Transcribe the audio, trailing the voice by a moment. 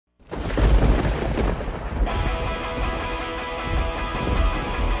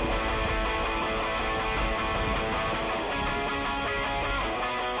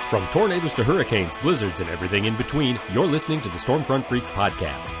From tornadoes to hurricanes, blizzards, and everything in between, you're listening to the Stormfront Freaks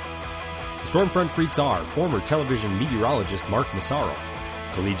podcast. The Stormfront Freaks are former television meteorologist Mark Massaro,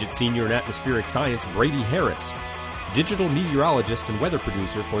 collegiate senior in atmospheric science Brady Harris, digital meteorologist and weather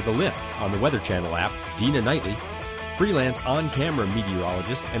producer for The Lift on the Weather Channel app Dina Knightley, freelance on-camera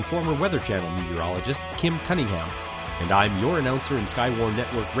meteorologist and former Weather Channel meteorologist Kim Cunningham, and I'm your announcer and Skywarn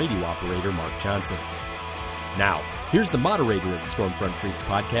Network radio operator Mark Johnson. Now, here's the moderator of the Stormfront Freaks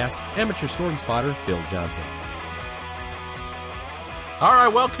podcast, amateur storm spotter Phil Johnson. All right,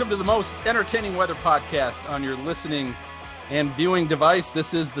 welcome to the most entertaining weather podcast on your listening and viewing device.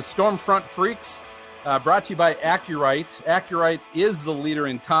 This is the Stormfront Freaks, brought to you by Accurite. Accurite is the leader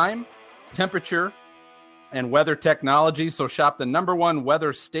in time, temperature, and weather technology. So shop the number one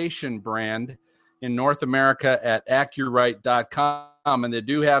weather station brand in North America at Accurite.com. And they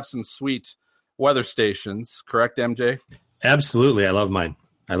do have some sweet weather stations, correct, MJ? Absolutely. I love mine.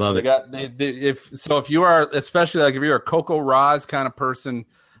 I love it. If you are, especially like if you're a Coco Roz kind of person,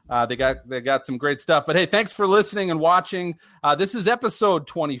 they got some great stuff. But hey, thanks for listening and watching. This is episode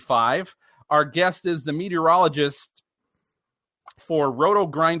 25. Our guest is the meteorologist for Roto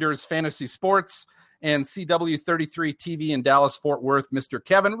Grinders Fantasy Sports and CW33 TV in Dallas Fort Worth, Mr.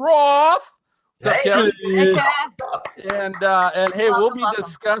 Kevin Roth. What's up, Kevin? Hey, And hey, we'll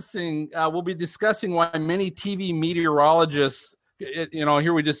be discussing why many TV meteorologists,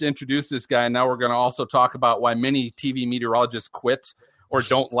 here we just introduced this guy, and now we're going to also talk about why many TV meteorologists quit or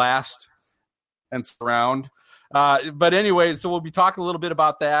don't last and surround. But anyway, so we'll be talking a little bit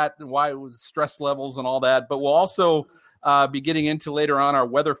about that and why it was stress levels and all that. But we'll also be getting into later on our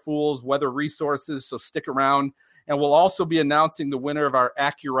weather fools, weather resources. So stick around, and we'll also be announcing the winner of our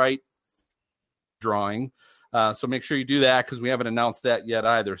Accurite drawing. So make sure you do that because we haven't announced that yet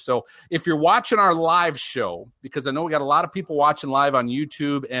either. So if you're watching our live show, because I know we got a lot of people watching live on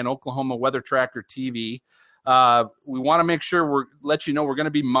YouTube and Oklahoma Weather Tracker TV, we want to make sure let you know we're going to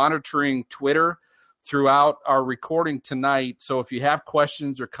be monitoring Twitter throughout our recording tonight. So if you have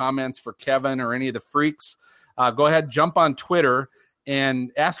questions or comments for Kevin or any of the freaks, go ahead, jump on Twitter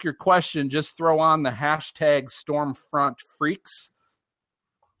and ask your question. Just throw on the hashtag StormfrontFreaks.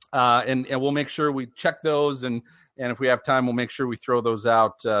 And we'll make sure we check those, and if we have time, we'll make sure we throw those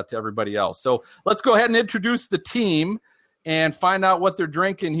out to everybody else. So let's go ahead and introduce the team and find out what they're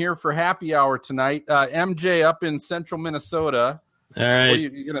drinking here for happy hour tonight. MJ up in central Minnesota. All right.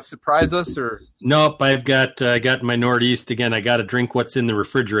 You going to surprise us? Or Nope, I've got my Northeast again. I got to drink what's in the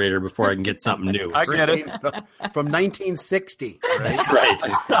refrigerator before I can get something new. I get it. From 1960. Right? That's right.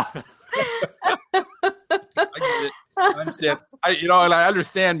 I get it. I understand. And I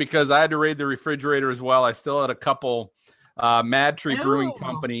understand because I had to raid the refrigerator as well. I still had a couple. Mad Tree Brewing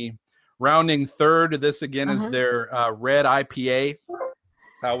Company rounding third. This again is their red IPA,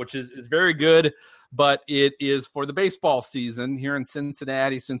 which is very good, but it is for the baseball season here in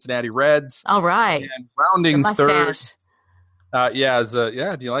Cincinnati Reds. all right. And rounding third. Mustache.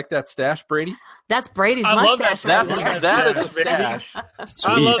 Do you like that stash, Brady? That's Brady's I love mustache. that. Right That there. is a stash.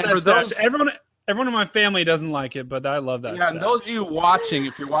 I love For that those- stash. Everyone in my family doesn't like it, but I love that Yeah, stash. and those of you watching,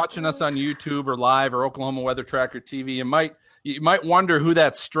 if you're watching us on YouTube or live or Oklahoma Weather Tracker TV, you might wonder who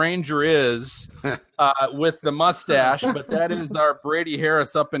that stranger is with the mustache, but that is our Brady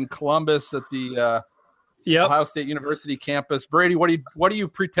Harris up in Columbus at the Ohio State University campus. Brady, what are you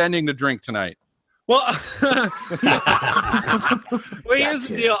pretending to drink tonight? Well, here's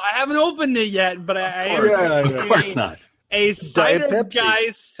the deal. I haven't opened it yet, but I am. Of course not. A cider Pepsi.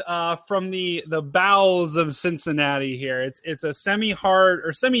 geist from the bowels of Cincinnati here. It's a semi-hard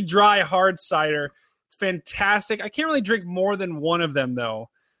or semi-dry hard cider. Fantastic. I can't really drink more than one of them though,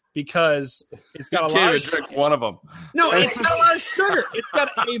 because it's got a lot of drink one of them. No, it's got a lot of sugar. It's got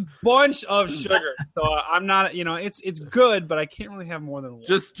a bunch of sugar. So I'm not, it's good, but I can't really have more than one.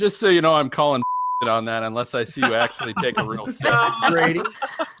 Just so you know, I'm calling on that unless I see you actually take a real sip.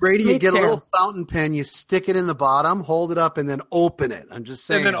 Brady, you Me get too. a little fountain pen, you stick it in the bottom, hold it up, and then open it. I'm just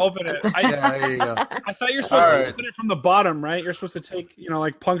saying. And then open it. Yeah, there you go. I thought you're supposed All to right. open it from the bottom, right? You're supposed to take,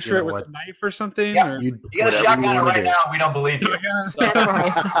 puncture You it know with what? a knife or something. Yeah. Or... You You got a shotgun it right now. We don't believe you.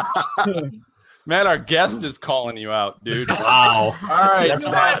 That's right. Man, our guest is calling you out, dude. Wow. All right, That's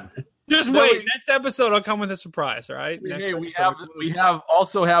bad. Just wait. Next episode, I'll come with a surprise. All right. Hey, we Next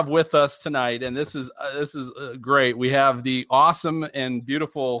also have with us tonight, and this is great. We have the awesome and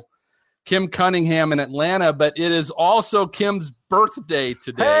beautiful Kim Cunningham in Atlanta, but it is also Kim's birthday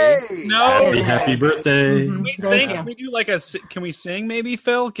today. Hey! No. Happy birthday. Can we Thank sing? you. Can we do can we sing maybe,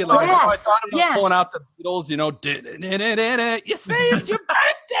 Phil? Get Oh, like yes. I thought about Yes. pulling out the Beatles, you say it's your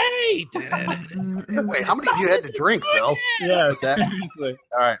birthday. Yay! Wait, how many of you had to drink, Phil? Yes. Seriously.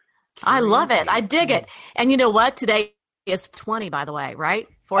 All right. I love it. I dig it. And you know what? Today is 20, by the way, right?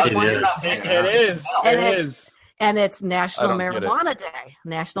 420. It is. It is. And It it's- is. And it's National I don't get it. Marijuana Day,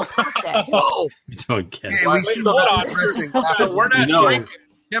 National Pot Day. Oh, You don't get hey, it. we see hold what on. depressing So happened. we're not No. drinking.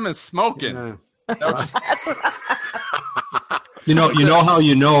 Kim is smoking. Yeah. That's You know how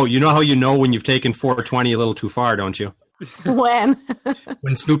you know when you've taken 420 a little too far, don't you? when.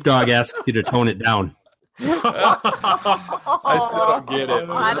 When Snoop Dogg asks you to tone it down. I still don't get it.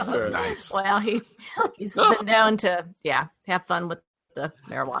 I That's don't- fair. Nice. Well, he's been known to, have fun with the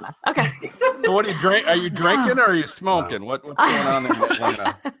marijuana. Okay. So what are you drink? Are you drinking or are you smoking? What's going on there,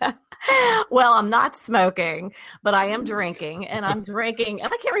 Atlanta? Well, I'm not smoking, but I am drinking, and I'm drinking.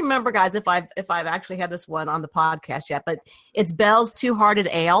 And I can't remember, guys, if I've actually had this one on the podcast yet. But it's Bell's Two Hearted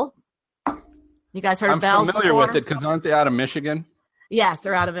Ale. You guys heard I'm of Bell's familiar before? with it because aren't they out of Michigan? Yes,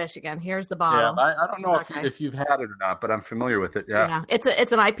 they're out of Michigan. Here's the Yeah, bottle. I don't know Okay. if you've had it or not, but I'm familiar with it. Yeah. Yeah, it's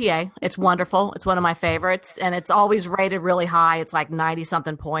an IPA. It's wonderful. It's one of my favorites, and it's always rated really high. It's like 90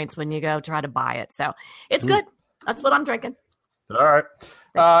 something points when you go try to buy it. So it's good. That's what I'm drinking. All right.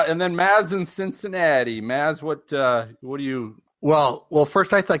 And then Maz in Cincinnati. Maz, what do you? Well,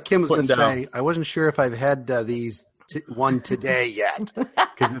 first I thought Kim was going Putting to down. say, I wasn't sure if I've had these one today yet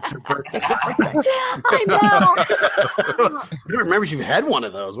because it's her birthday. I know. I don't remember if you've had one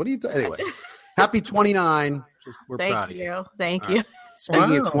of those. What do you? Anyway, happy 29. We're proud Thank of you. you. Thank All you.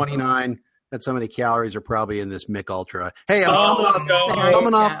 Speaking Wow. of 29, that's how many calories are probably in this Mick Ultra. Hey, I'm Oh, coming no. off, There I'm you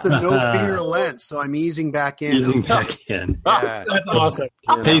coming off go. the no beer Lent, so I'm easing back in. Easing back in. Yeah, That's awesome.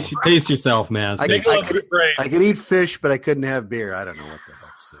 you know. Pace yourself, Maz. I- Nicholas is great. I could eat fish, but I couldn't have beer. I don't know what the heck.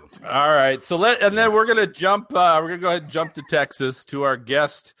 So. All right. So then we're gonna jump. We're gonna go ahead and jump to Texas to our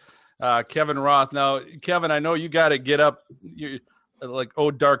guest, Kevin Roth. Now, Kevin, I know you got to get up, like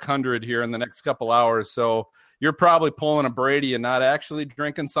dark 100 here in the next couple hours. So you're probably pulling a Brady and not actually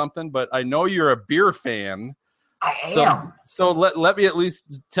drinking something. But I know you're a beer fan. I am. So let me at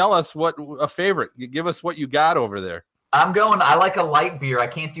least tell us what a favorite. Give us what you got over there. I like a light beer. I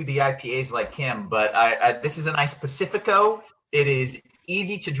can't do the IPAs like Kim, but this is a nice Pacifico. It is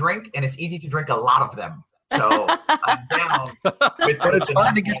easy to drink, and it's easy to drink a lot of them. So I'm down. But it's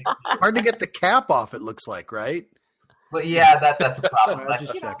hard to get the cap off. It looks like, right? Well, yeah, that's a problem. I'll But,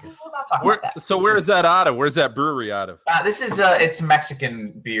 just you know, check it. we'll not talk about that. So where is that out of? Where's that brewery out of? This is it's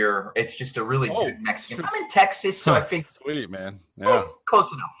Mexican beer. It's just a really Oh. good Mexican. I'm in Texas, so I think Sweet, man. Yeah. close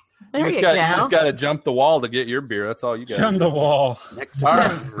enough. There you You go. just got to jump the wall to get your beer. That's all you got. From the wall. Next All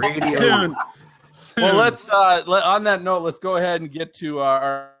right. radio. Soon. Well, let's on that note, let's go ahead and get to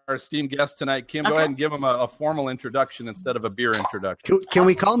our esteemed guest tonight. Kim, go Okay. ahead and give him a formal introduction instead of a beer introduction. Can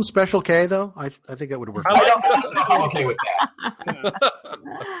we call him Special K though? I think that would work. I'm okay with that.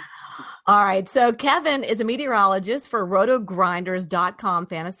 All right. So Kevin is a meteorologist for rotogrinders.com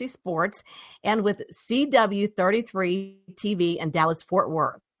fantasy sports and with CW33 TV in Dallas Fort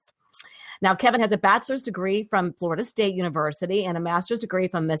Worth. Now, Kevin has a bachelor's degree from Florida State University and a master's degree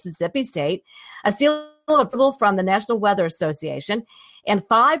from Mississippi State, a seal of approval from the National Weather Association, and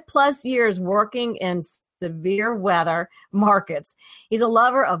 5+ years working in severe weather markets. He's a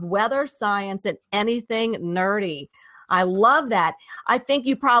lover of weather, science, and anything nerdy. I love that. I think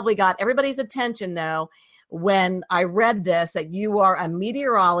you probably got everybody's attention, though, when I read this, that you are a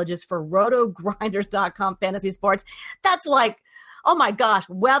meteorologist for rotogrinders.com fantasy sports. That's like, oh my gosh,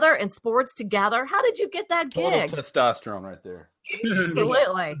 weather and sports together. How did you get that Total gig? testosterone right there.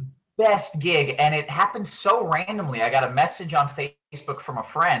 Absolutely. Best gig, and it happened so randomly. I got a message on Facebook from a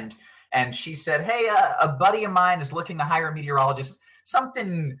friend, and she said, hey, a buddy of mine is looking to hire a meteorologist,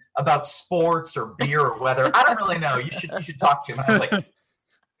 something about sports or beer or weather. I don't really know. You should talk to him. And I was like,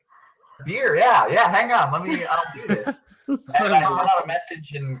 beer, yeah, hang on, I'll do this. And I sent out a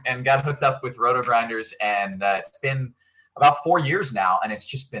message and got hooked up with Roto Grinders, and it's been about 4 years now, and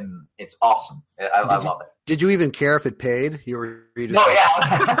it's awesome. I love it. Did you even care if it paid? You just No, yeah.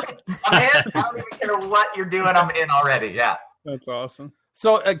 I'm in. I don't even care what you're doing. I'm in already. Yeah. That's awesome.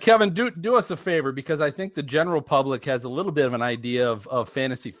 So, Kevin, do us a favor, because I think the general public has a little bit of an idea of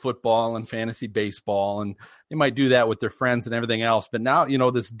fantasy football and fantasy baseball, and they might do that with their friends and everything else. But now,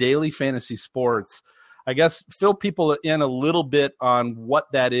 this daily fantasy sports, I guess, fill people in a little bit on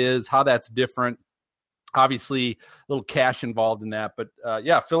what that is, how that's different. Obviously, a little cash involved in that. But,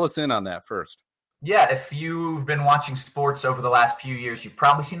 fill us in on that first. Yeah, if you've been watching sports over the last few years, you've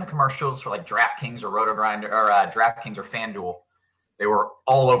probably seen the commercials for like DraftKings or RotoGrinder or DraftKings or FanDuel. They were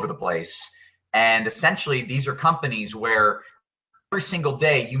all over the place. And essentially, these are companies where every single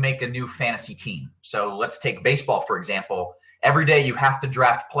day you make a new fantasy team. So let's take baseball, for example. every day you have to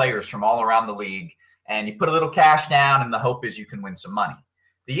draft players from all around the league, and you put a little cash down, and the hope is you can win some money.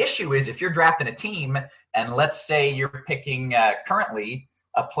 The issue is if you're drafting a team, and let's say you're picking currently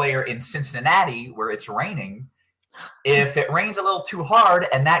a player in Cincinnati where it's raining, if it rains a little too hard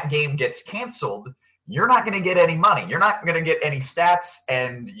and that game gets canceled, you're not going to get any money. You're not going to get any stats,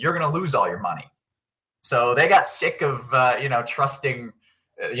 and you're going to lose all your money. So they got sick of trusting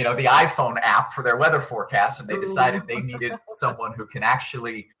the iPhone app for their weather forecast, and they decided they needed someone who can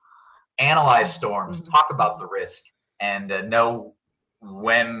actually analyze storms, talk about the risk, and know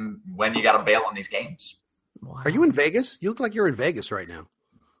when you got to bail on these games. Are you in Vegas? You look like you're in Vegas right now.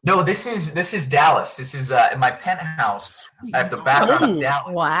 No, this is Dallas. This is in my penthouse. I have the background of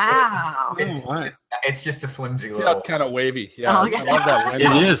Dallas. Wow. It's just a flimsy See little. how kind of wavy. Yeah, Oh, yeah. I love that.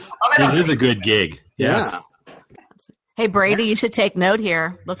 It is. It is a good gig. Yeah. Hey, Brady, you should take note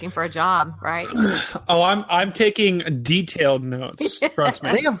here. Looking for a job, right? Oh, I'm taking detailed notes. Trust me.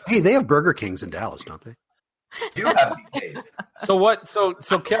 They have Burger Kings in Dallas, don't they? Do have these days.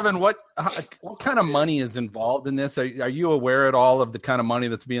 So Kevin, what kind of money is involved in this? Are you aware at all of the kind of money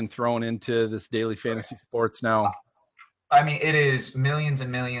that's being thrown into this daily fantasy sports now? I mean, it is millions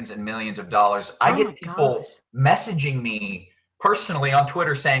and millions and millions of dollars. I get people messaging me personally on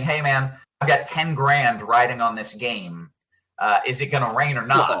Twitter saying, "Hey, man, I've got 10 grand riding on this game. Is it going to rain or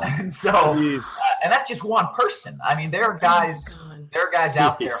not?" And so, and that's just one person. I mean, there are guys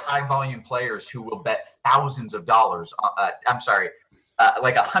out there, high volume players who will bet thousands of dollars.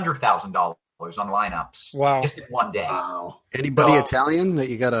 Like $100,000 on lineups. Wow. Just in one day. Wow. Anybody Italian that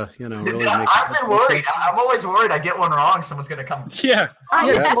you gotta really make? I've been worried. I'm always worried. I get one wrong, someone's going to come. Yeah.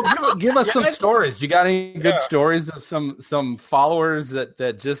 Well, give us some stories. You got any good stories of some followers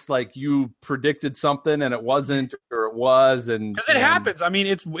that just like you predicted something and it wasn't, or it was, and Because it happens. I mean,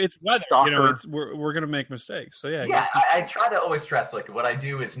 it's weather. Stalker. We're gonna make mistakes. So yeah. Yeah, I try to always stress, like, what I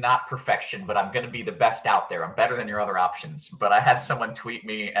do is not perfection, but I'm going to be the best out there. I'm better than your other options. But I had someone tweet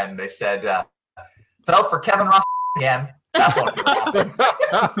me and they said, "Fell for Kevin Ross again." That won't be happening.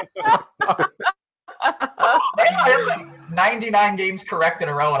 I had like 99 games correct in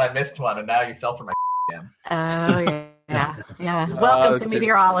a row and I missed one, and now you fell for my again. Oh, yeah. Welcome to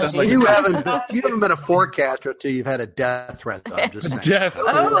meteorology. like- You haven't been a forecaster until you've had a death threat, though. I'm just saying. Death.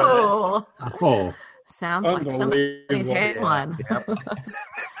 Oh, Oh, sounds like somebody's had Yeah. one. Yep.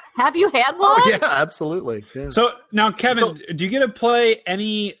 Have you had one? Oh, yeah, absolutely. Yeah. So now, Kevin, do you get to play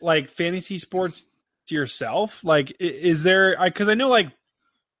any like fantasy sports yourself? Like, is there? Because I know, like,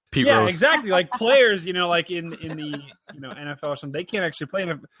 Pete yeah, Rose. exactly. Like players, like in the NFL or something, they can't actually play.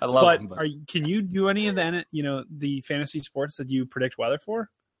 I love But them, but can you do any of the the fantasy sports that you predict weather for?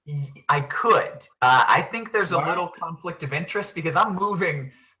 I could. I think there's a little conflict of interest because I'm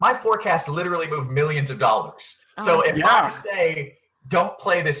moving. My forecast literally moved millions of dollars. So if I say don't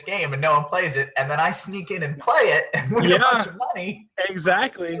play this game and no one plays it, and then I sneak in and play it and win a bunch of money,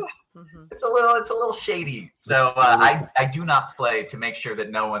 Exactly. Mhm. it's a little shady. So I do not play to make sure that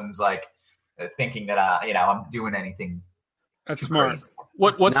no one's like thinking that I'm doing anything. That's too smart. crazy.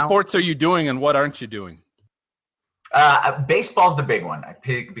 what Now- sports are you doing and what aren't you doing? Baseball's the big one. I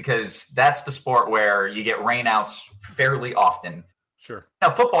pick because that's the sport where you get rainouts fairly often. Sure. Now,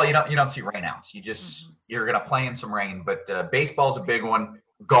 football, you don't see rainouts. You're going to play in some rain, but baseball's a big one.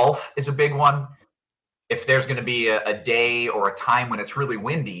 Golf is a big one. If there's going to be a day or a time when it's really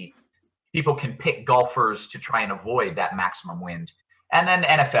windy, people can pick golfers to try and avoid that maximum wind. And then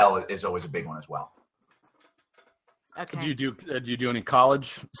NFL is always a big one as well. Okay. Do you do any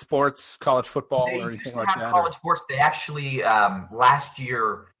college sports, college football, They or used anything to like have that? college sports. They actually last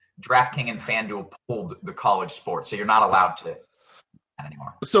year DraftKings and FanDuel pulled the college sports, so you're not allowed to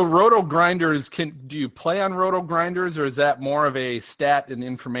anymore. So Roto Grinders, do you play on Roto Grinders, or is that more of a stat and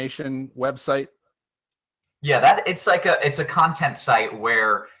information website? Yeah, it's a content site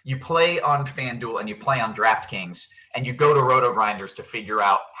where you play on FanDuel and you play on DraftKings, and you go to Roto Grinders to figure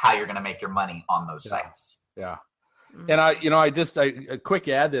out how you're going to make your money on those sites. Yeah. And I quick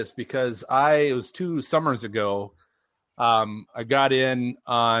add this because it was 2 summers ago. I got in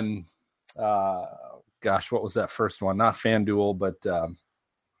on, what was that first one? Not FanDuel, but I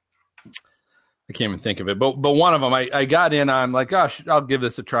can't even think of it. But one of them, I got in on, like, gosh, I'll give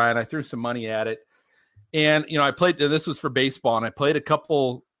this a try, and I threw some money at it. And I played. This was for baseball, and I played a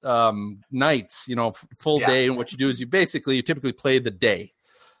couple nights, full day. And what you do is you typically play the day.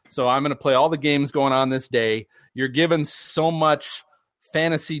 So I'm going to play all the games going on this day. You're given so much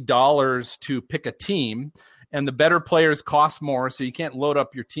fantasy dollars to pick a team, and the better players cost more, so you can't load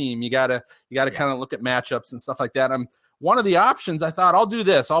up your team. You gotta kind of look at matchups and stuff like that. One of the options, I thought, I'll do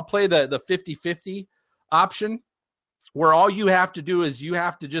this. I'll play the 50-50 option, where all you have to do is you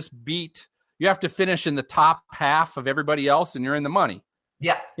have to finish in the top half of everybody else and you're in the money.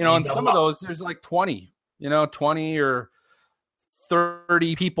 Yeah. And some of those, there's like 20 or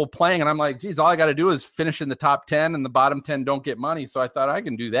 30 people playing. And I'm like, geez, all I got to do is finish in the top 10 and the bottom 10 don't get money. So I thought I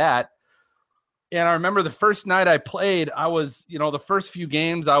can do that. And I remember the first night I played, I was, the first few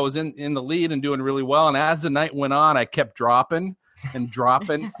games I was in the lead and doing really well. And as the night went on, I kept dropping and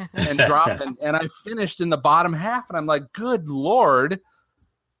dropping and dropping. And I finished in the bottom half. And I'm like, good Lord,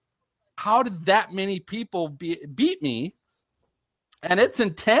 how did that many people beat me? And it's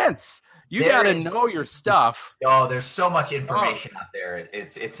intense. You got to know your stuff. Oh, there's so much information out there.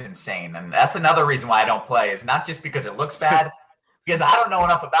 It's insane. And that's another reason why I don't play, is not just because it looks bad, because I don't know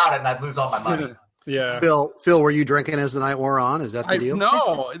enough about it and I'd lose all my money. Yeah. Phil, were you drinking as the night wore on? Is that the deal?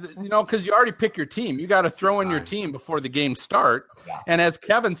 No, because you already pick your team. You got to throw in your team before the game start. Yeah. And as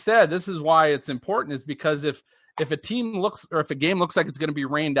Kevin said, this is why it's important, is because if a team looks, or if a game looks like it's going to be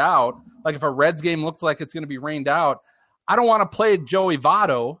rained out, like if a Reds game looks like it's going to be rained out, I don't want to play Joey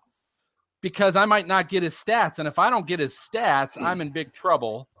Votto because I might not get his stats. And if I don't get his stats, I'm in big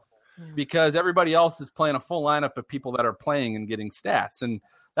trouble because everybody else is playing a full lineup of people that are playing and getting stats. And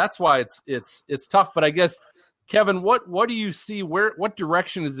that's why it's tough. But I guess, Kevin, what do you see? What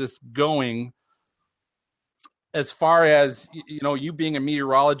direction is this going as far as, you being a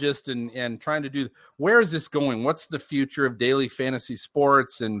meteorologist and trying to do, where is this going? What's the future of daily fantasy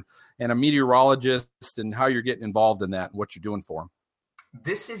sports and a meteorologist and how you're getting involved in that and what you're doing for them?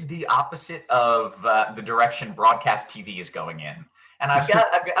 This is the opposite of the direction broadcast TV is going in. And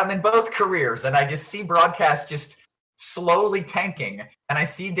I'm in both careers, and I just see broadcast just slowly tanking, and I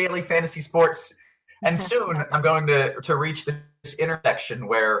see daily fantasy sports, and soon I'm going to reach this intersection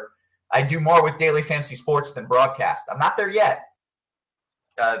where I do more with daily fantasy sports than broadcast. I'm not there yet.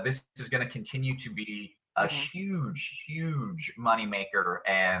 This is going to continue to be a huge, huge moneymaker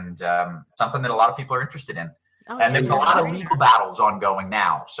and something that a lot of people are interested in. And there's a lot of legal battles ongoing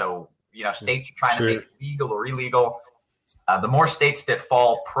now. So, states are trying to make it legal or illegal. The more states that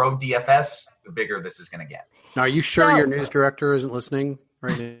fall pro DFS, the bigger this is going to get. Now, are you sure your news director isn't listening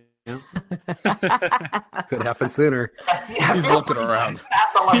right now? Could happen sooner. He's looking around.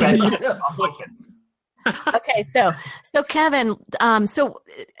 Okay, so Kevin, so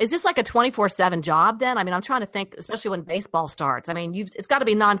is this like a 24/7 job then? I mean, I'm trying to think, especially when baseball starts. I mean, it's got to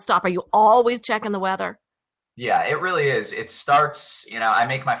be nonstop. Are you always checking the weather? Yeah, it really is. It starts, I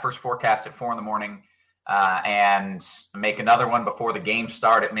make my first forecast at 4 a.m. And make another one before the game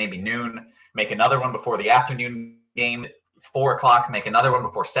start at maybe noon, make another one before the afternoon game at 4 o'clock, make another one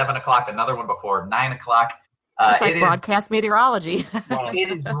before 7 o'clock, another one before 9 o'clock. It's like broadcast meteorology.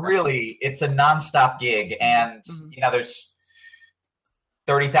 It's a nonstop gig. And, there's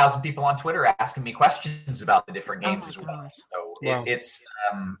 30,000 people on Twitter asking me questions about the different games as well. Gosh. So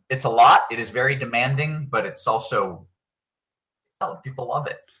it's a lot. It is very demanding, but it's also, people love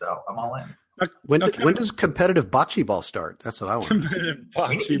it. So I'm all in. When does competitive bocce ball start? That's what I want.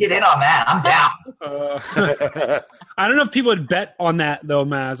 We need to get in on that. I'm down. I don't know if people would bet on that though,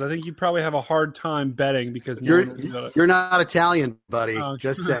 Maz. I think you probably have a hard time betting because you're not Italian, buddy.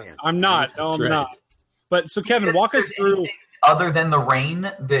 Just saying. I'm not. No, I'm not. But so Kevin, walk us through. Other than the rain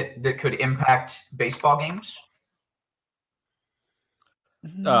that could impact baseball games?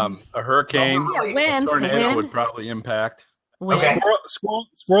 A hurricane, wind, tornado would probably impact. Okay.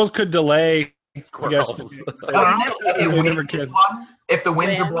 Squirrels could delay. If the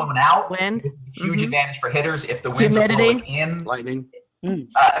winds are blowing out, huge advantage for hitters. If the winds are blowing in, lightning.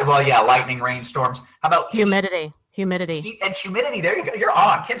 Lightning, rainstorms. How about humidity? Heat and humidity. There you go. You're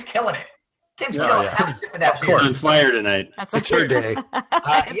on. Kim's killing it. Kim's killing it. Have a sip of that beer. She's on fire tonight. It's her day.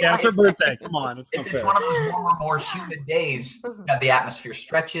 It's her birthday. Come on. If it's one of those warmer, more humid days, the atmosphere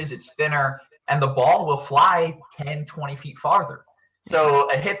stretches, it's thinner, and the ball will fly 10, 20 feet farther. So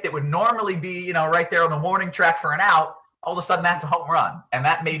a hit that would normally be, right there on the warning track for an out, all of a sudden that's a home run. And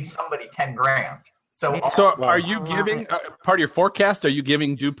that made somebody $10,000. So are you giving part of your forecast? Are you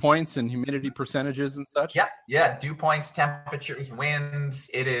giving dew points and humidity percentages and such? Yeah. Dew points, temperatures, winds.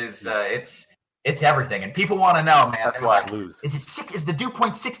 It is. It's everything, and people want to know, man. That's why I lose. Is the dew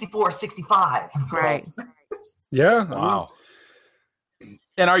point 64 or 65? Right. Yeah. Wow.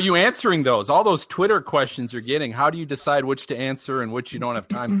 And are you answering those? All those Twitter questions you're getting. How do you decide which to answer and which you don't have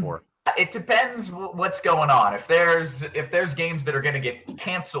time for? It depends what's going on. If there's games that are going to get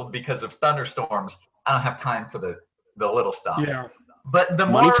canceled because of thunderstorms, I don't have time for the little stuff. Yeah. But the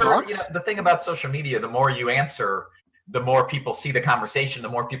more, the thing about social media, the more you answer, the more people see the conversation, the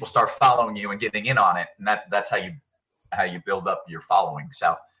more people start following you and getting in on it, and that's how you build up your following.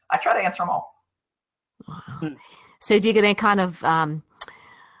 So I try to answer them all. Wow. So do you get any kind of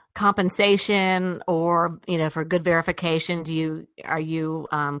compensation or, for good verification? Are you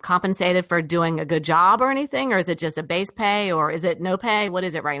compensated for doing a good job or anything, or is it just a base pay, or is it no pay? What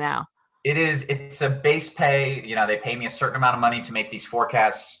is it right now? It's a base pay. They pay me a certain amount of money to make these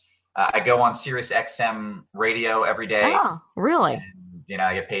forecasts. I go on Sirius XM radio every day. Oh, really? And,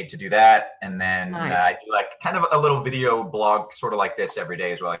 I get paid to do that. And then Nice. I do like kind of a little video blog sort of like this every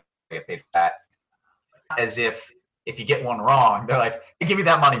day as well. I get paid for that. As if you get one wrong, they're like, hey, give me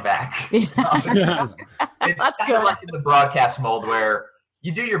that money back. It's That's kind of like in the broadcast mold where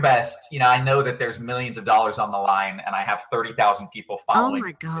you do your best. I know that there's millions of dollars on the line and I have 30,000 people Oh following.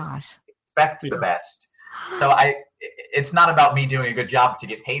 my gosh. Expect the best. So it's not about me doing a good job to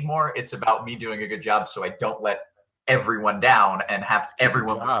get paid more. It's about me doing a good job so I don't let everyone down and have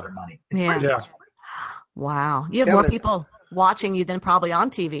everyone lose their money. It's pretty Yeah. awesome. Wow. You have Kevin, more it's- people watching you than probably on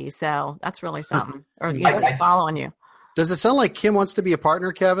TV, so that's really something. Or I- following you. Does it sound like Kim wants to be a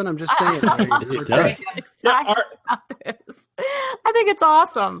partner, Kevin? I'm just saying. It does. Exactly about this. I think it's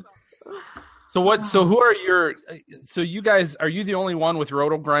awesome. So who are you guys, are you the only one with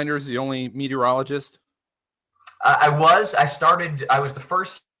Roto Grinders, the only meteorologist? I was the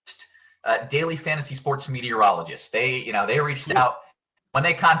first daily fantasy sports meteorologist. They reached out. When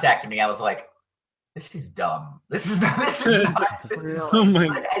they contacted me, I was like, this is dumb. This is not. Oh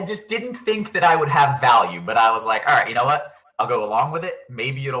my! I just didn't think that I would have value, but I was like, all right, you know what? I'll go along with it.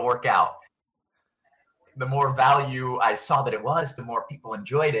 Maybe it'll work out. The more value I saw that it was, the more people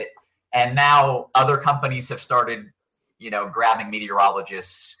enjoyed it. And now other companies have started, grabbing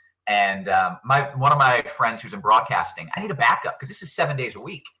meteorologists. And one of my friends who's in broadcasting, I need a backup because this is 7 days a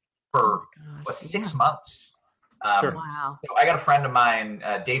week for 6 months. Sure. Wow. So I got a friend of mine,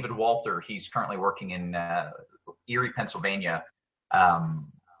 David Walter. He's currently working in Erie, Pennsylvania.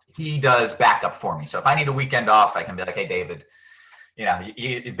 He does backup for me. So if I need a weekend off, I can be like, hey, David,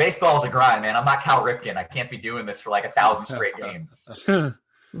 baseball is a grind, man. I'm not Cal Ripken. I can't be doing this for like 1,000 straight games.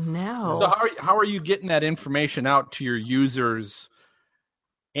 No. So how are you getting that information out to your users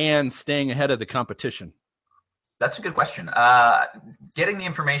and staying ahead of the competition? That's a good question. Getting the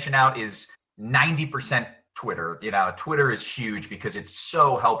information out is 90% Twitter. Twitter is huge because it's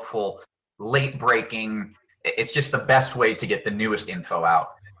so helpful, late breaking. It's just the best way to get the newest info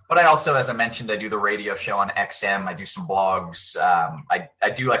out. But I also, as I mentioned, I do the radio show on XM. I do some blogs. I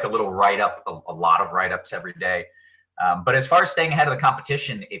do like a little write-up, a lot of write-ups every day. But as far as staying ahead of the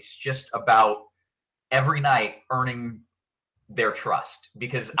competition, it's just about every night earning their trust,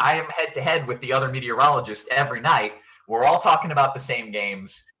 because I am head-to-head with the other meteorologists every night. We're all talking about the same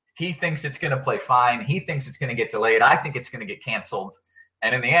games. He thinks it's going to play fine. He thinks it's going to get delayed. I think it's going to get canceled.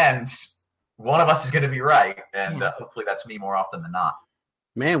 And in the end, one of us is going to be right. And hopefully that's me more often than not.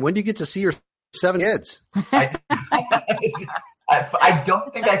 Man, when do you get to see your 7 kids? I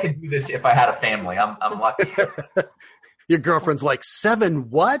don't think I could do this if I had a family. I'm lucky Your girlfriend's like, 7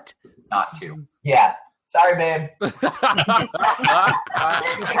 what? not to. Yeah. Sorry, babe. I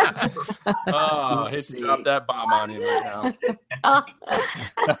hate to drop that bomb on you right now.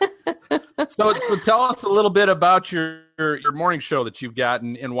 So tell us a little bit about your morning show that you've got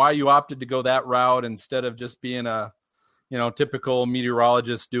and why you opted to go that route instead of just being a typical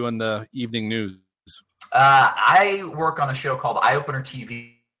meteorologist doing the evening news. I work on a show called Eye Opener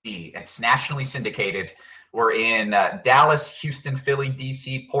TV. It's nationally syndicated. We're in Dallas, Houston, Philly,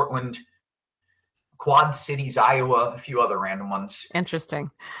 DC, Portland, Quad Cities, Iowa, a few other random ones.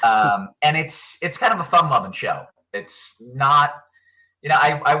 Interesting. And it's kind of a fun-loving show. It's not,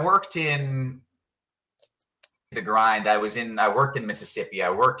 I worked in the grind. I worked in Mississippi. I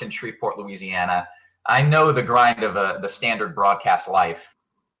worked in Shreveport, Louisiana. I know the grind of the standard broadcast life.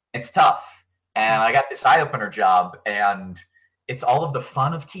 It's tough. And I got this eye-opener job, and it's all of the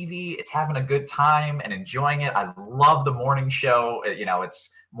fun of TV. It's having a good time and enjoying it. I love the morning show. It's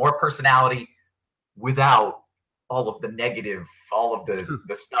more personality without all of the negative, all of the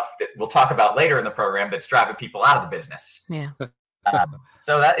stuff that we'll talk about later in the program that's driving people out of the business. Yeah.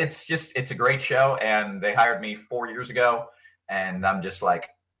 So it's a great show, and they hired me 4 years ago, and I'm just like,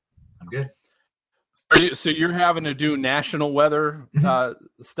 I'm good. So you're having to do national weather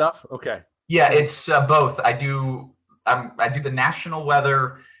stuff? Okay. Yeah, it's both. I do the national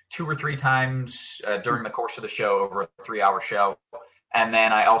weather 2 or 3 times during the course of the show, over a 3-hour show, and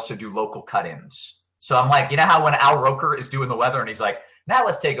then I also do local cut-ins. So I'm like, how when Al Roker is doing the weather and he's like, now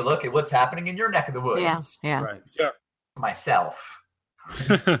let's take a look at what's happening in your neck of the woods. Yeah. Right. Yeah. Myself.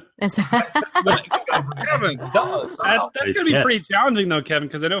 Kevin does. That's going to be pretty challenging, though, Kevin,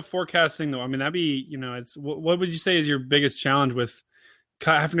 because I know forecasting, though, I mean, that'd be, it's what would you say is your biggest challenge with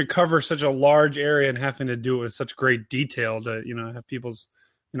having to cover such a large area and having to do it with such great detail to have people's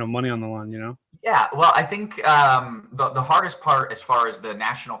money on the line. Yeah, well, I think the hardest part as far as the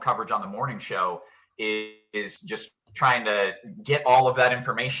national coverage on the morning show is just trying to get all of that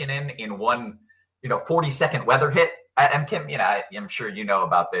information in one 40-second weather hit. And Kim, I'm sure you know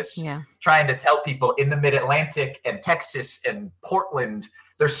about this. Yeah. Trying to tell people in the Mid-Atlantic and Texas and Portland,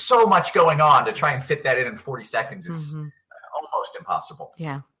 there's so much going on, to try and fit that in 40 seconds is almost impossible.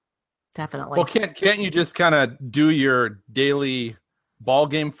 Yeah, definitely. Well, can't you just kind of do your daily ball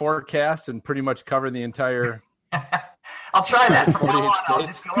game forecast and pretty much cover the entire? I'll try that. From 48 now on, I'll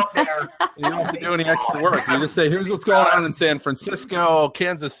states. just go up there. You don't have to do any extra work. You just say, here's what's going on in San Francisco,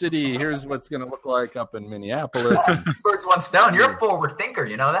 Kansas City. Here's what's going to look like up in Minneapolis. Birds one stone. You're a forward thinker.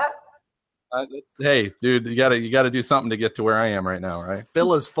 You know that? Hey, dude, you gotta do something to get to where I am right now, right?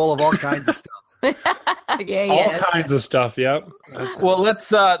 Bill is full of all kinds of stuff. All kinds of stuff. Yep. Well,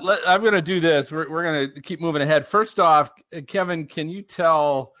 I'm going to do this. We're going to keep moving ahead. First off, Kevin, can you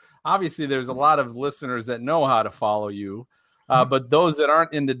tell? Obviously, there's a lot of listeners that know how to follow you, but those that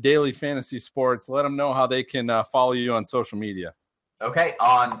aren't into daily fantasy sports, let them know how they can follow you on social media. Okay,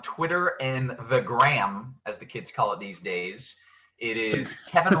 on Twitter and the Gram, as the kids call it these days, it is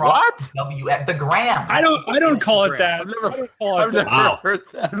Kevin Roth. The Gram. I don't call it that. I've never heard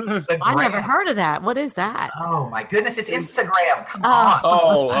that. I never heard of that. What is that? Oh my goodness, it's Instagram. Come on.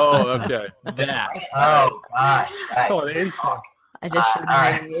 Oh, okay. That. Oh gosh. I call it Insta. I just showed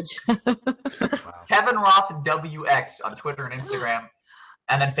my age. Kevin Roth WX on Twitter and Instagram,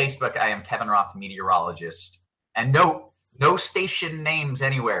 and then Facebook. I am Kevin Roth Meteorologist, and no station names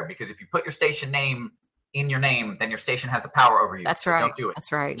anywhere, because if you put your station name in your name, then your station has the power over you. That's so right. Don't do it.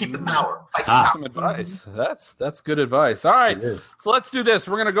 That's right. Keep the power. Fight the power. Some advice. That's good advice. All right, so let's do this.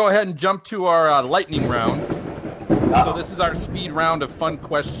 We're going to go ahead and jump to our lightning round. So this is our speed round of fun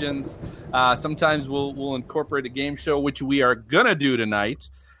questions. Sometimes we'll incorporate a game show, which we are going to do tonight.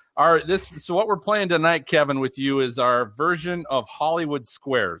 So what we're playing tonight, Kevin, with you is our version of Hollywood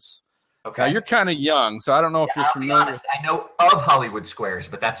Squares. Okay. Now, you're kind of young, so I don't know if you're I'll familiar. be honest, I know of Hollywood Squares,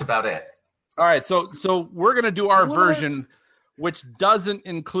 but that's about it. All right, so we're going to do our version, which doesn't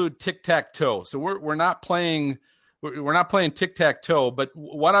include tic-tac-toe. So we're not playing tic-tac-toe, but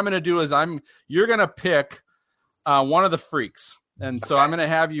what I'm going to do is you're going to pick one of the freaks. And so I'm going to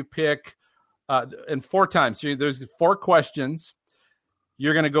have you pick in 4 times. So there's 4 questions.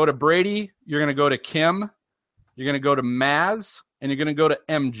 You're going to go to Brady, you're going to go to Kim, you're going to go to Maz, and you're going to go to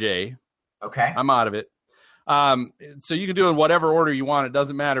MJ. Okay. I'm out of it. So you can do it in whatever order you want. It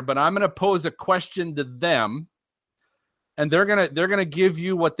doesn't matter. But I'm going to pose a question to them, and they're gonna give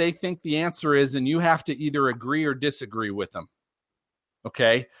you what they think the answer is, and you have to either agree or disagree with them.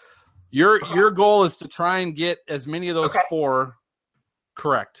 Okay. Your goal is to try and get as many of those 4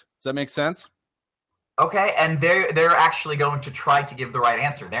 correct. Does that make sense? Okay, and they're actually going to try to give the right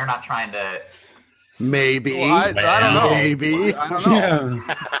answer. They're not trying to. Maybe. Well, I don't know. Maybe. I don't know.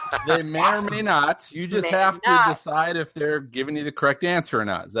 They may or may not. You just have to decide if they're giving you the correct answer or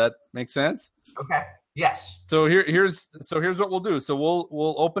not. Does that make sense? Okay. Yes. So here's what we'll do. So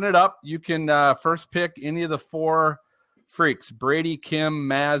we'll open it up. You can first pick any of the 4 freaks: Brady, Kim,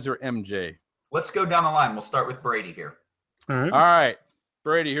 Maz, or MJ. Let's go down the line. We'll start with Brady here. All right.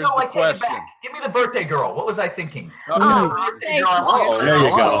 Brady, here's the question. Take it back. Give me the birthday girl. What was I thinking? Birthday girl. There you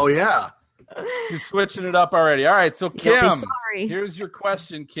go. Oh, yeah. You're switching it up already. All right, so Kim, sorry. here's your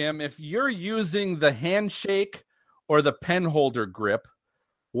question, Kim. If you're using the handshake or the pen holder grip,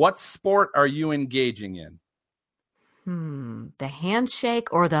 what sport are you engaging in? The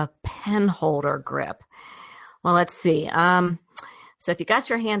handshake or the pen holder grip? Well, let's see. So if you got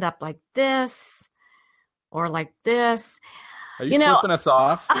your hand up like this or like this. Are you flipping us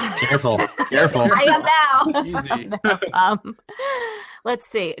off? Careful. I am now. Easy. Let's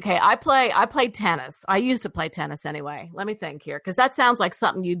see. Okay, I play tennis. I used to play tennis anyway. Let me think here, because that sounds like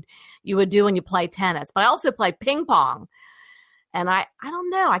something you would do when you play tennis. But I also play ping pong, and I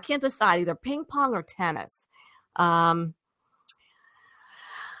don't know. I can't decide either ping pong or tennis. I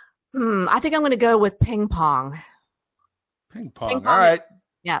think I'm going to go with ping pong. Ping pong. All right.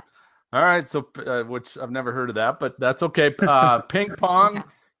 Yeah. All right. So, which I've never heard of that, but that's okay. Ping pong. Okay.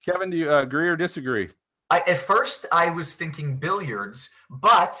 Kevin, do you agree or disagree? At first, I was thinking billiards,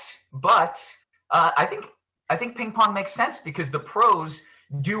 but I think ping pong makes sense because the pros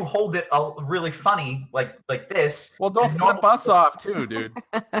do hold it really funny, like this. Well, don't flip us off too, dude.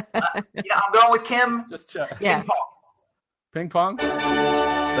 I'm going with Kim. Just check. Yeah. Ping pong.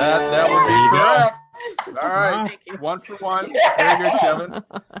 That would be correct. All right, 1 for 1. Very good, Kevin.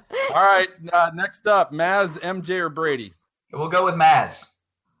 All right, next up, Maz, MJ, or Brady? We'll go with Maz.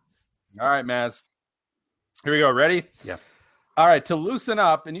 All right, Maz. Here we go. Ready? Yeah. All right. To loosen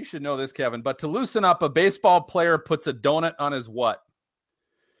up, and you should know this, Kevin, but to loosen up, a baseball player puts a donut on his what?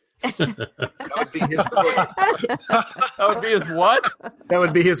 That would be his wood. That would be his what? That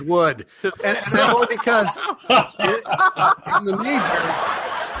would be his wood. And only because in the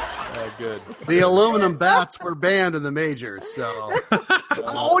majors, Good. the aluminum bats were banned in the majors. So,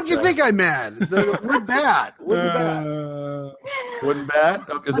 what do you think I meant? The wood bat. Wooden bat. Wooden bat?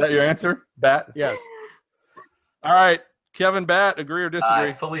 Oh, is that your answer? Bat? Yes. All right. Kevin, bat, agree or disagree?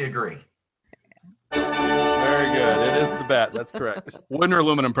 I fully agree. Very good. It is the bat. That's correct. Wooden or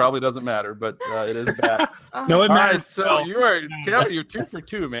aluminum probably doesn't matter, but it is a bat. No, it All matters. right, so you are, Kevin, you're 2 for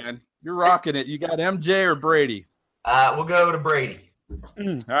 2, man. You're rocking it. You got MJ or Brady? We'll go to Brady.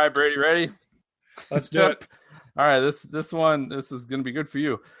 All right, Brady, ready? Let's do it. All right, this is going to be good for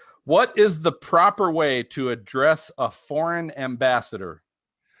you. What is the proper way to address a foreign ambassador?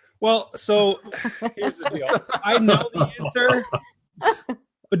 Well, so here's the deal. I know the answer,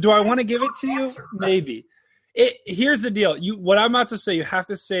 but do I want to give it to you? Maybe. Here's the deal. What I'm about to say, you have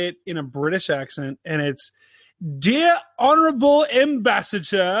to say it in a British accent, and it's, "Dear Honorable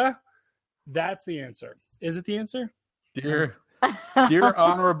Ambassador." That's the answer. Is it the answer? Dear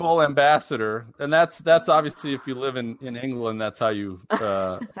Honorable Ambassador, and that's obviously if you live in England, that's how you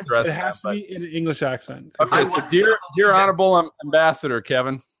address It has that. to be in an English accent. Okay, so dear Honorable Ambassador,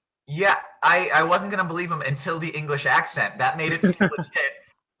 Kevin. Yeah, I wasn't going to believe him until the English accent. That made it seem legit.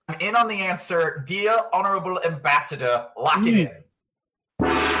 I'm in on the answer. Dear Honorable Ambassador, lock it in.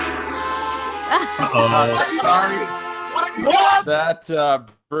 Sorry. What? That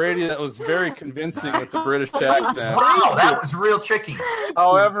Brady, that was very convincing with the British accent. Wow, that was real tricky.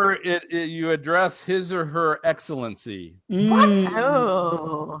 However, you address his or her excellency.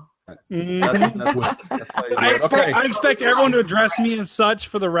 Oh. That's how you do it. Okay. I expect everyone to address me as such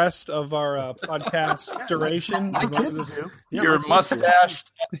for the rest of our podcast duration. My as long kids as- do. Yeah, Your my kids do.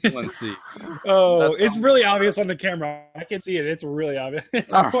 mustached excellency. Oh, That's- it's really obvious on the camera. I can see it. It's really obvious.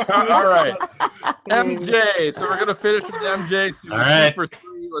 All right. MJ. So we're going to finish with MJ. So All right. 2 for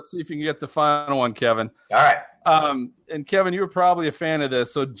 3. Let's see if you can get the final one, Kevin. All right. And Kevin, you were probably a fan of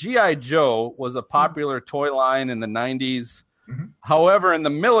this. So G.I. Joe was a popular toy line in the 90s. Mm-hmm. However, in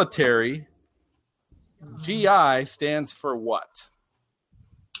the military, GI stands for what?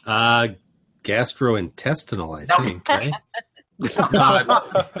 Gastrointestinal, I No. think, right?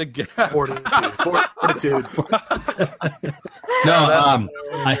 The ga- Fortitude. No,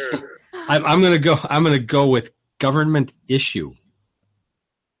 I'm gonna go with government issue.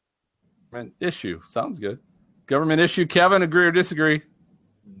 Government issue. Sounds good. Government issue. Kevin, agree or disagree?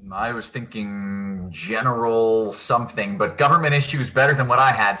 I was thinking general something, but government issue is better than what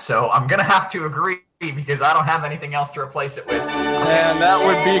I had, so I'm going to have to agree because I don't have anything else to replace it with. And that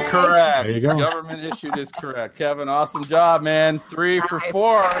would be correct. There you go. Government issued is correct. Kevin, awesome job, man. 3 for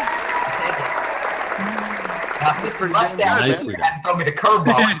 4. Now, Mr. Mustache Nicely hadn't thrown me the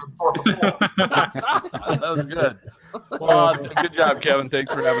curveball. 4 for 4. That was good. Well, good job, Kevin.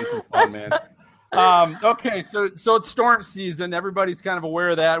 Thanks for having some fun, man. Okay, so it's storm season. Everybody's kind of aware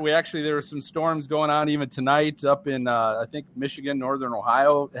of that. There were some storms going on even tonight up in I think Michigan, northern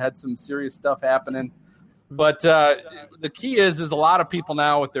Ohio had some serious stuff happening. But the key is a lot of people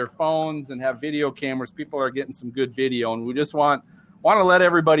now with their phones and have video cameras. People are getting some good video, and we just want to let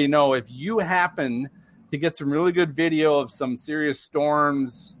everybody know if you happen to get some really good video of some serious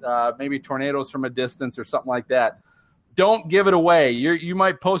storms, maybe tornadoes from a distance or something like that. Don't give it away. You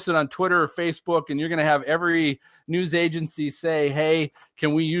might post it on Twitter or Facebook, and you're going to have every news agency say, hey,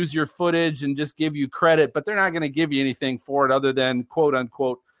 can we use your footage and just give you credit? But they're not going to give you anything for it other than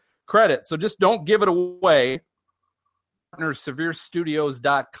quote-unquote credit. So just don't give it away.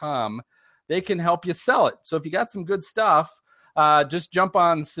 SevereStudios.com. They can help you sell it. So if you got some good stuff, just jump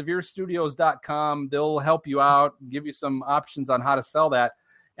on SevereStudios.com. They'll help you out, give you some options on how to sell that.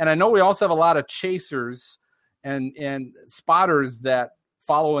 And I know we also have a lot of chasers and spotters that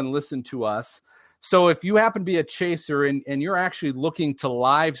follow and listen to us. So if you happen to be a chaser and you're actually looking to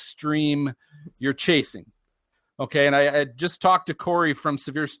live stream your chasing, okay, and I just talked to Corey from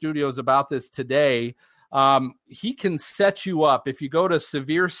Severe Studios about this today. He can set you up. If you go to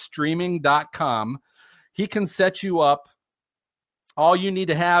severestreaming.com, he can set you up. All you need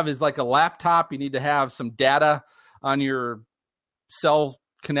to have is like a laptop. You need to have some data on your cell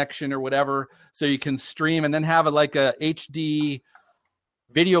connection or whatever, so you can stream and then have like a HD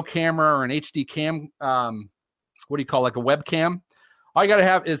video camera or an HD cam. What do you call like a webcam? All you got to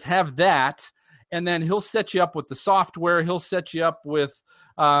have is have that, and then he'll set you up with the software. He'll set you up with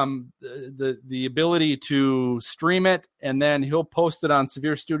the ability to stream it, and then he'll post it on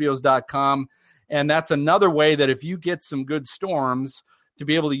severestudios.com. And that's another way that if you get some good storms, to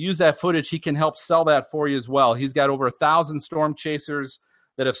be able to use that footage, he can help sell that for you as well. He's got over 1,000 storm chasers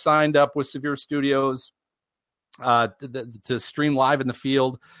that have signed up with Severe Studios to stream live in the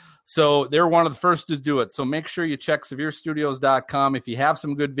field. So they're one of the first to do it. So make sure you check severestudios.com. If you have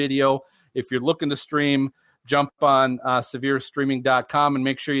some good video, if you're looking to stream, jump on severestreaming.com and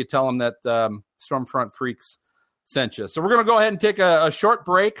make sure you tell them that Stormfront Freaks sent you. So we're going to go ahead and take a short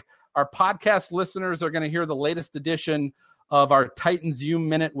break. Our podcast listeners are going to hear the latest edition of our Titans U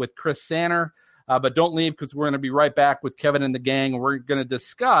Minute with Chris Sanner. But don't leave, because we're going to be right back with Kevin and the gang. We're going to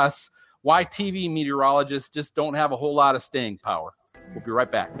discuss why TV meteorologists just don't have a whole lot of staying power. We'll be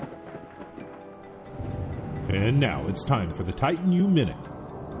right back. And now it's time for the Titan U Minute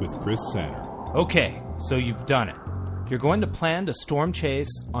with Chris Sanner. Okay, so you've done it. You're going to plan to storm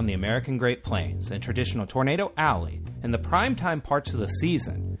chase on the American Great Plains and traditional Tornado Alley in the primetime parts of the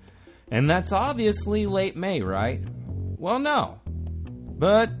season. And that's obviously late May, right? Well, no.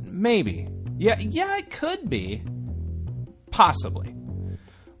 But maybe. Yeah, it could be. Possibly.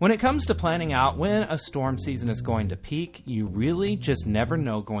 When it comes to planning out when a storm season is going to peak, you really just never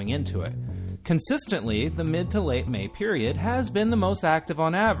know going into it. Consistently, the mid to late May period has been the most active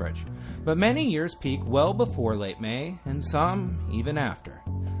on average, but many years peak well before late May, and some even after.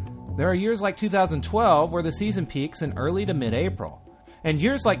 There are years like 2012 where the season peaks in early to mid-April, and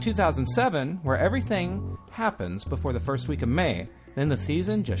years like 2007 where everything happens before the first week of May, then the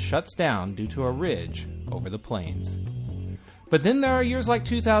season just shuts down due to a ridge over the plains. But then there are years like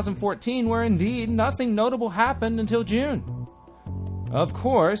 2014 where indeed nothing notable happened until June. Of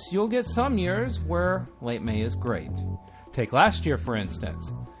course, you'll get some years where late May is great. Take last year, for instance.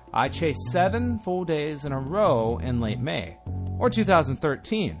 I chased 7 full days in a row in late May. Or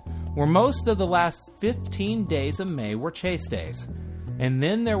 2013, where most of the last 15 days of May were chase days. And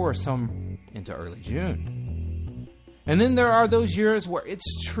then there were some into early June. And then there are those years where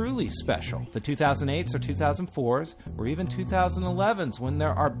it's truly special, the 2008s or 2004s, or even 2011s, when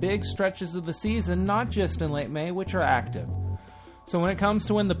there are big stretches of the season, not just in late May, which are active. So when it comes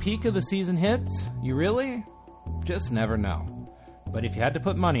to when the peak of the season hits, you really just never know. But if you had to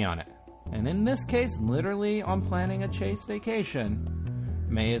put money on it, and in this case, literally on planning a chase vacation,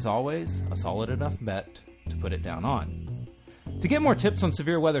 May is always a solid enough bet to put it down on. To get more tips on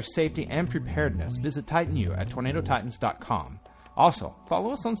severe weather safety and preparedness, visit Titan U at tornadotitans.com. Also,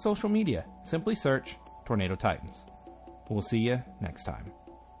 follow us on social media. Simply search Tornado Titans. We'll see you next time.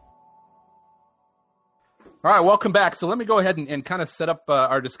 All right, welcome back. So let me go ahead and kind of set up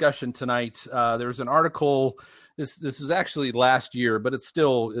our discussion tonight. There's an article. This is actually last year, but it's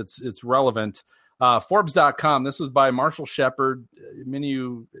still it's relevant. Forbes.com. This was by Marshall Shepard. Many of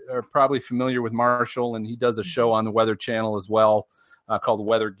you are probably familiar with Marshall, and he does a show on the Weather Channel as well called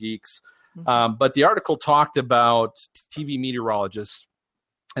Weather Geeks. But the article talked about TV meteorologists,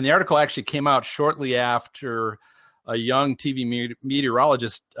 and the article actually came out shortly after a young TV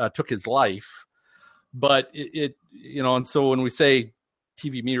meteorologist took his life. But and so when we say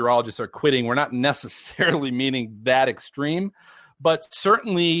TV meteorologists are quitting, we're not necessarily meaning that extreme, but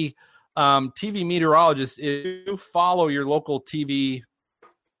certainly TV meteorologists, if you follow your local TV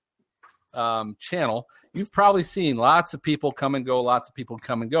channel, you've probably seen lots of people come and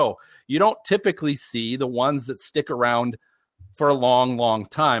go. You don't typically see the ones that stick around for a long, long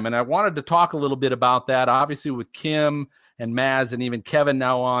time. And I wanted to talk a little bit about that, obviously with Kim and Maz and even Kevin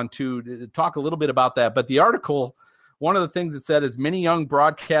now on to talk a little bit about that. But the article, one of the things it said is many young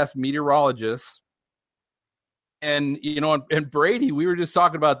broadcast meteorologists, and and Brady, we were just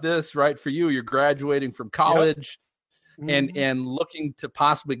talking about this, right? For you're graduating from college, yep. and looking to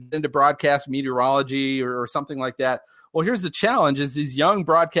possibly get into broadcast meteorology or something like that. Well, here's the challenge: is these young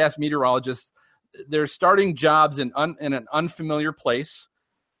broadcast meteorologists, they're starting jobs in an unfamiliar place.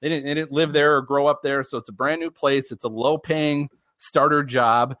 They didn't live there or grow up there, so it's a brand new place. It's a low-paying starter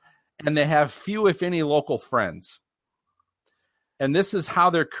job, and they have few, if any, local friends. And this is how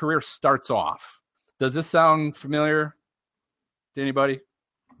their career starts off. Does this sound familiar to anybody?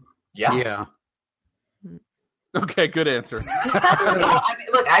 Yeah. Okay, good answer.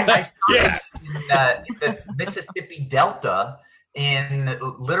 I started in the Mississippi Delta, in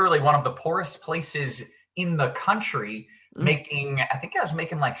literally one of the poorest places in the country, I think I was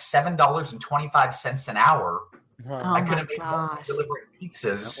making like $7.25 an hour. Wow. I could have made home delivering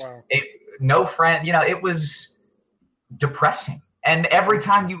pizzas. Wow. No friend, it was depressing. And every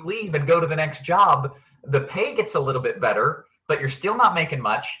time you leave and go to the next job, the pay gets a little bit better, but you're still not making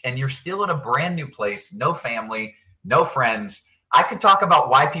much, and you're still in a brand new place, no family, no friends. I could talk about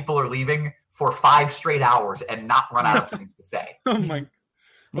why people are leaving for 5 straight hours and not run out of things to say. Oh my!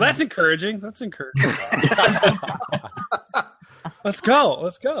 Well, that's encouraging. That's encouraging. Let's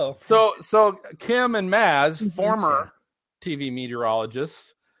go. So Kim and Maz, former TV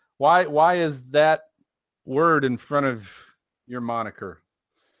meteorologists, why is that word in front of your moniker?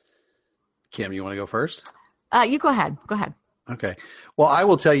 Kim, you want to go first? You go ahead. Okay. Well, I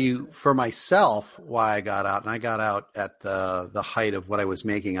will tell you for myself why I got out. And I got out at the height of what I was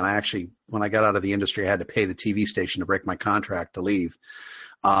making. And I actually, when I got out of the industry, I had to pay the TV station to break my contract to leave.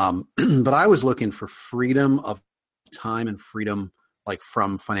 But I was looking for freedom of time and freedom like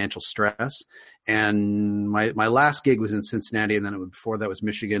from financial stress. And my last gig was in Cincinnati. And then before that was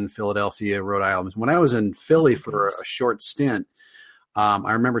Michigan, Philadelphia, Rhode Island. When I was in Philly for a short stint,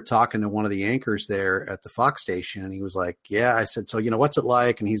 I remember talking to one of the anchors there at the Fox station, and he was like, yeah, I said, so, what's it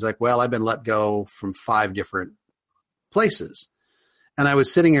like? And he's like, well, I've been let go from 5 different places. And I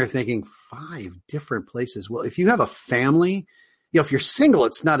was sitting there thinking, 5 different places. Well, if you have a family, if you're single,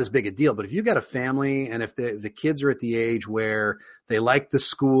 it's not as big a deal, but if you've got a family and if the kids are at the age where they like the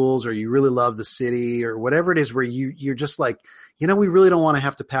schools or you really love the city or whatever it is where you're just like, we really don't want to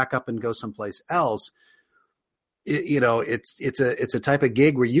have to pack up and go someplace else. It's a type of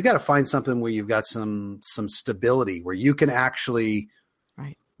gig where you got to find something where you've got some stability, where you can actually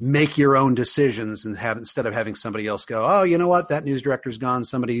make your own decisions and instead of having somebody else go, oh, you know what, that news director's gone,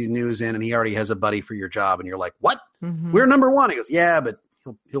 somebody new's in, and he already has a buddy for your job, and you're like, what? Mm-hmm. We're number 1. He goes, yeah, but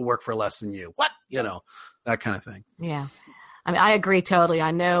he'll work for less than you. What? That kind of thing. Yeah. I mean, I agree totally.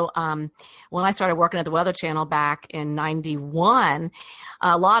 I know when I started working at the Weather Channel back in 91,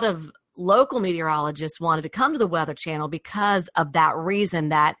 a lot of local meteorologists wanted to come to the Weather Channel because of that reason,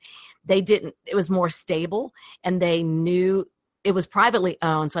 that it was more stable and they knew it was privately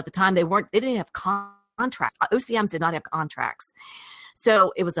owned. So at the time they didn't have contracts. OCMs did not have contracts.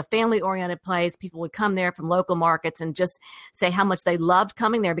 So it was a family oriented place. People would come there from local markets and just say how much they loved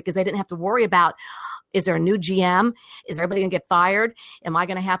coming there because they didn't have to worry about, is there a new GM? Is everybody going to get fired? Am I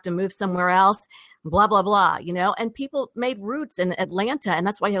going to have to move somewhere else? Blah, blah, blah, and people made roots in Atlanta. And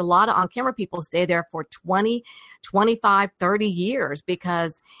that's why you had a lot of on-camera people stay there for 20, 25, 30 years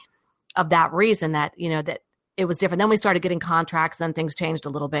because of that reason that, that it was different. Then we started getting contracts and things changed a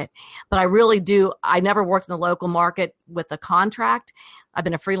little bit. But I never worked in the local market with a contract. I've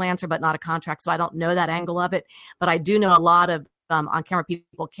been a freelancer, but not a contract. So I don't know that angle of it. But I do know a lot of on-camera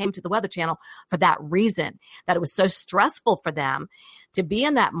people came to the Weather Channel for that reason, that it was so stressful for them to be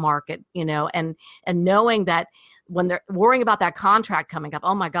in that market, and knowing that when they're worrying about that contract coming up,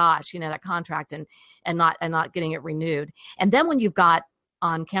 oh my gosh, that contract and not getting it renewed. And then when you've got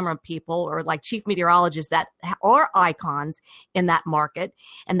on-camera people or like chief meteorologists that are icons in that market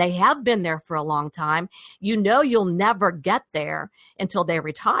and they have been there for a long time, you'll never get there until they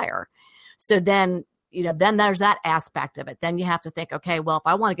retire. So then there's that aspect of it. Then you have to think, okay, well, if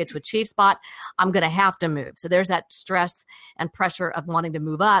I want to get to a chief spot, I'm going to have to move. So there's that stress and pressure of wanting to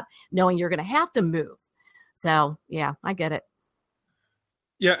move up, knowing you're going to have to move. So yeah, I get it.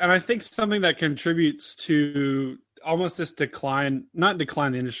 Yeah. And I think something that contributes to almost this not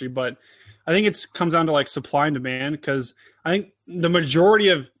decline the industry, but I think it comes down to like supply and demand. Cause I think the majority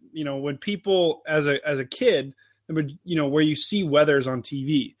of, when people as a kid, where you see weathers on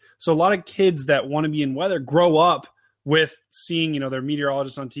TV. So a lot of kids that want to be in weather grow up with seeing, their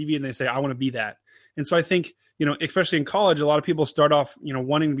meteorologists on TV and they say, I want to be that. And so I think, especially in college, a lot of people start off,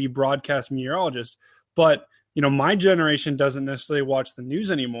 wanting to be broadcast meteorologists, but, my generation doesn't necessarily watch the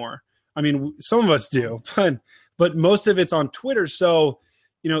news anymore. I mean, some of us do, but most of it's on Twitter. So,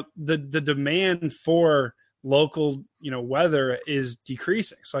 the demand for local, weather is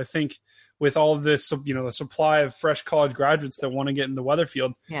decreasing. So I think with all of this, the supply of fresh college graduates that want to get in the weather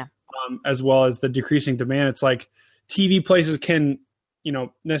field, as well as the decreasing demand, it's like TV places can,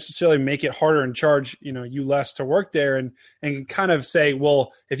 necessarily make it harder and charge, you less to work there and kind of say,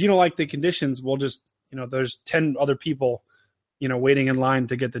 well, if you don't like the conditions, we'll just, there's 10 other people, waiting in line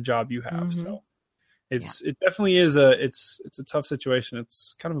to get the job you have. Mm-hmm. So it definitely is it's a tough situation.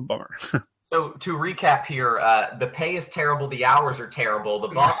 It's kind of a bummer. So to recap here, the pay is terrible. The hours are terrible. The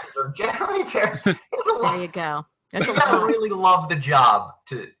bosses are generally terrible. There you go. You gotta really love the job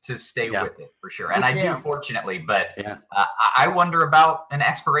to stay with it for sure. And I do, fortunately. But I wonder about an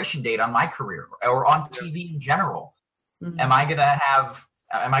expiration date on my career or on TV in general. Mm-hmm. Am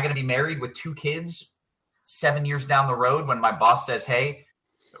I gonna be married with 2 kids 7 years down the road when my boss says, "Hey,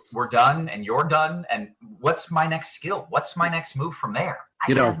 we're done and you're done"? And what's my next skill? What's my next move from there?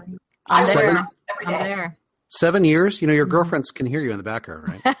 I'm there. 7 years? You know, your girlfriends can hear you in the background,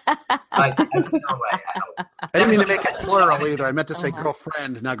 right? I no way. I didn't mean to make it plural either. I meant to say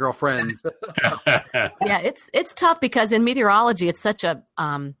girlfriend, not girlfriends. Yeah, it's tough because in meteorology, it's such a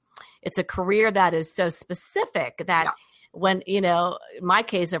it's a career that is so specific that when, you know, in my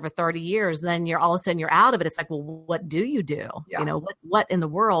case, over 30 years, then you're all of a sudden you're out of it. It's like, well, what do you do? Yeah. You know, what in the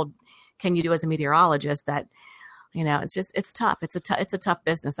world can you do as a meteorologist that, you know, it's tough. It's a tough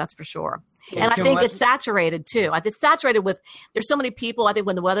business. That's for sure. Yeah, And I Kim, think it's saturated too. It's saturated with, there's so many people. I think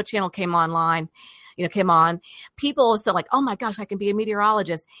when the Weather Channel came on, people said like, oh my gosh, I can be a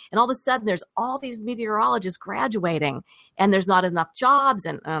meteorologist. And all of a sudden there's all these meteorologists graduating and there's not enough jobs.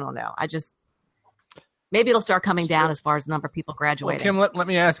 And I don't know. Maybe it'll start coming down as far as the number of people graduating. Well, Kim, let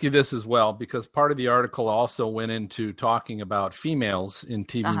me ask you this as well, because part of the article also went into talking about females in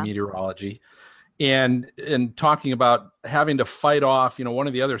TV meteorology and talking about having to fight off, you know, one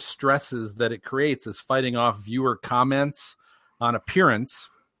of the other stresses that it creates is fighting off viewer comments on appearance.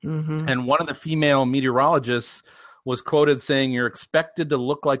 Mm-hmm. And one of the female meteorologists was quoted saying, "You're expected to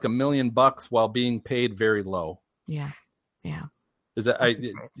look like $1 million while being paid very low." Yeah. Is that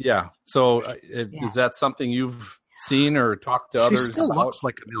So is that something you've seen or talked to others? She still about? looks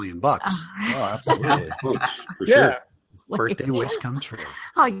like $1 million. Oh, absolutely. For Yeah. sure. Birthday wish come true.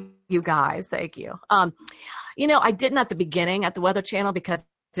 Oh, you guys, thank you. You know, I didn't at the beginning at the Weather Channel because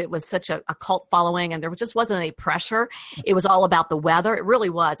it was such a cult following and there just wasn't any pressure. It was all about the weather. It really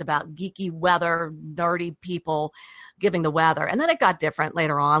was about geeky weather, nerdy people giving the weather. And then it got different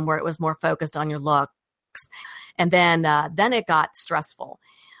later on where it was more focused on your looks. And then it got stressful.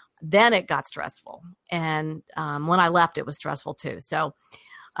 And when I left, it was stressful too. So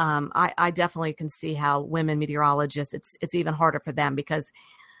I definitely can see how women meteorologists, it's even harder for them because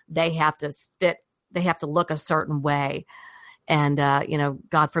they have to look a certain way. And, you know,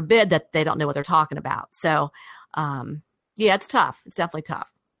 God forbid that they don't know what they're talking about. So, it's tough. It's definitely tough.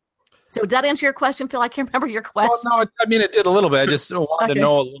 So did that answer your question, Phil? I can't remember your question. Well, no, I mean, it did a little bit. I just wanted to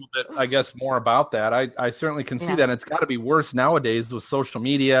know a little bit, I guess, more about that. I certainly can see that. And it's got to be worse nowadays with social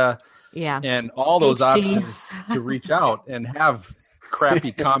media and all those options to reach out and have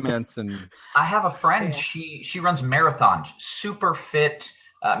crappy comments. And I have a friend. She runs marathons, super fit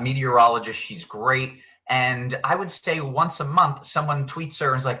meteorologist. She's great. And I would say once a month, someone tweets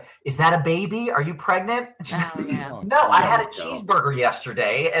her and is like, "Is that a baby? Are you pregnant?" Oh, no, I had a cheeseburger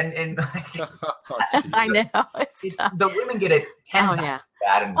yesterday. And I know. The women get it 10 times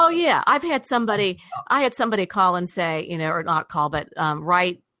bad. I had somebody call and say, you know, or not call, but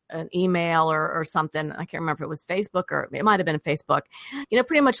write an email or something. I can't remember if it was Facebook or it might have been Facebook. You know,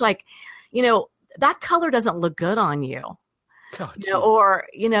 pretty much like, you know, that color doesn't look good on you. Oh, you know, or,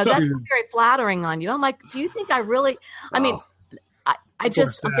 you know, that's not very flattering on you. I'm like, do you think I really, I mean, I'm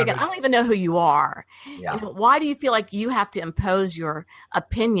thinking, I don't even know who you are. Yeah. You know, why do you feel like you have to impose your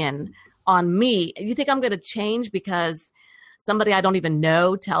opinion on me? You think I'm going to change because somebody I don't even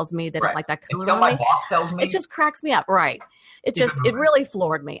know tells me that I like that color Until on my me? boss tells me. It just cracks me up. Right. It really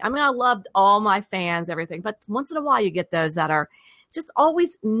floored me. I mean, I loved all my fans, everything, but once in a while you get those that are just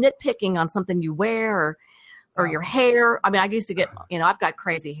always nitpicking on something you wear or your hair. I mean, I used to get, you know, I've got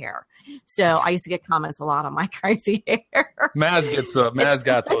crazy hair. So I used to get comments a lot on my crazy hair. Maz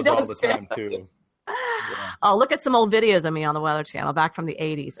got those all the time too. Yeah. Oh, look at some old videos of me on the Weather Channel back from the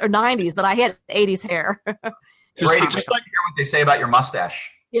 80s or 90s, but I had 80s hair. Just like hear what they say about your mustache.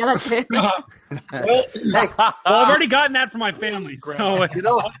 Yeah, that's it. Well, I've already gotten that from my family. So, you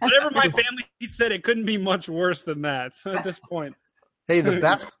know, whatever my family said, it couldn't be much worse than that. So at this point. Hey, the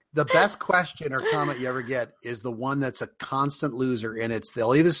best question or comment you ever get is the one that's a constant loser, and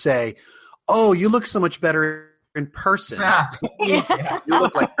they'll either say, "Oh, you look so much better in person. You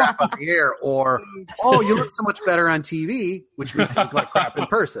look like crap on the air," or "Oh, you look so much better on TV," which means you look like crap in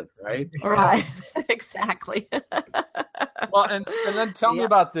person, right? Right, exactly. Well, and then tell me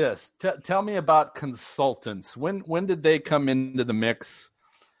about this. Tell me about consultants. When did they come into the mix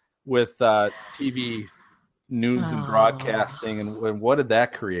with TV news and broadcasting, and what did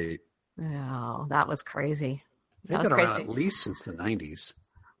that create? Oh, that was crazy. They've been around at least since the 90s.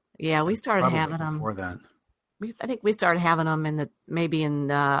 Yeah, we started having them before that. I think we started having them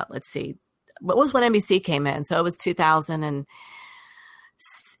let's see, what was when NBC came in? So it was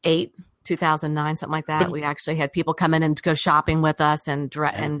 2008, 2009, something like that. We actually had people come in and go shopping with us and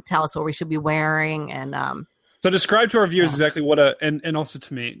tell us what we should be wearing. And so describe to our viewers exactly what and also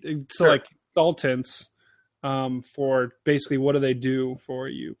to me. So like consultants. For basically, what do they do for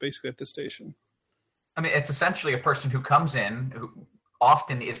you basically at the station? I mean, it's essentially a person who comes in who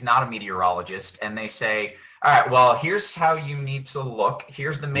often is not a meteorologist, and they say, All right, well, here's how you need to look.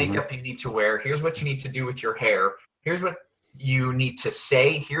 Here's the makeup you need to wear. Here's what you need to do with your hair. Here's what you need to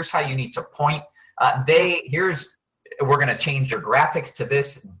say. Here's how you need to point. We're going to change your graphics to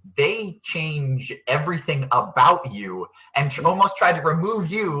this. They change everything about you and almost try to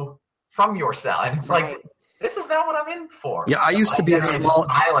remove you from yourself. And it's like, this is not what I'm in for. Yeah, I used to be a small.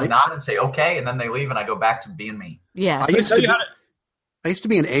 Smile and nod and say okay, and then they leave, and I go back to being me. Yeah, I used to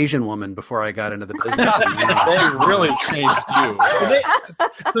be an Asian woman before I got into the business. They really changed you.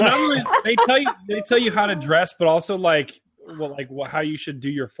 So not only they tell you how to dress, but also how you should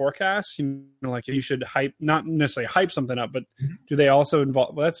do your forecasts. You know, like you should not necessarily hype something up, but do they also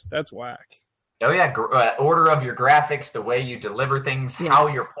involve? Well, that's whack. Oh yeah, order of your graphics, the way you deliver things, how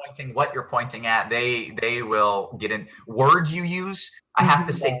you're pointing, what you're pointing at. They will get in words you use. I have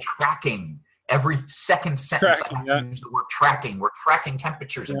to say tracking. Every second sentence, I have to use the word tracking. We're tracking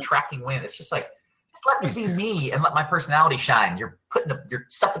temperatures and tracking wind. It's just like, just let me be me and let my personality shine. You're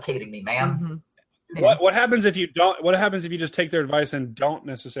suffocating me, man. Mm-hmm. What happens if you don't? What happens if you just take their advice and don't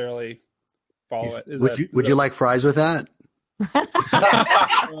necessarily follow it? Would you like fries with that? All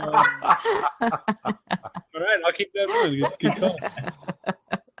right, I'll keep that moving. Good call.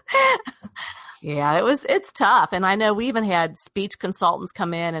 Yeah, it's tough. And I know we even had speech consultants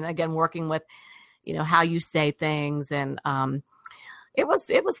come in and again, working with, how you say things. And it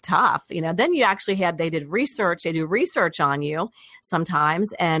was tough. Then you actually they do research on you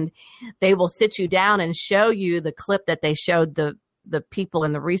sometimes, and they will sit you down and show you the clip that they showed the people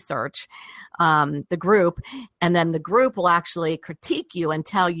in the research, the group. And then the group will actually critique you and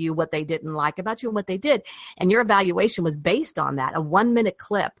tell you what they didn't like about you and what they did. And your evaluation was based on that, a 1-minute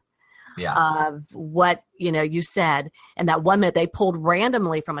clip. Of what you said, and that 1 minute they pulled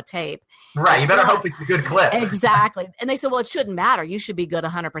randomly from a tape. Right, you better hope it's a good clip. Exactly. And they said, well, it shouldn't matter. You should be good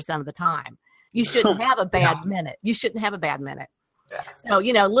 100% of the time. You shouldn't have a bad minute. You shouldn't have a bad minute. Yeah. So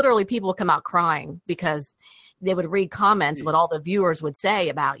literally, people would come out crying because they would read comments what all the viewers would say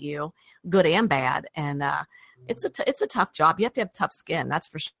about you, good and bad. And it's a tough job. You have to have tough skin. That's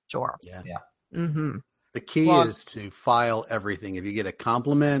for sure. Yeah. Mm-hmm. The key is to file everything. If you get a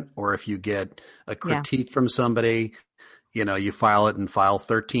compliment or if you get a critique from somebody, you file it in file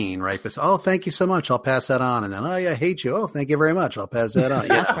 13, right? Because, oh, thank you so much. I'll pass that on. And then, oh, yeah, I hate you. Oh, thank you very much. I'll pass that on.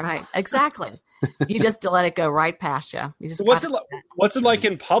 That's right. Exactly. You just let it go right past you. What's it like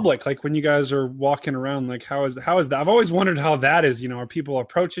in public? Like when you guys are walking around, like how is that? I've always wondered how that is. Are people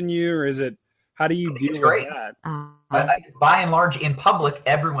approaching you, or is it? How do you deal with that? By and large, in public,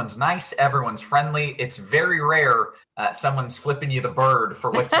 everyone's nice, everyone's friendly. It's very rare someone's flipping you the bird for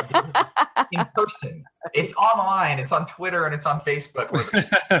what you do in person. It's online, it's on Twitter, and it's on Facebook. Where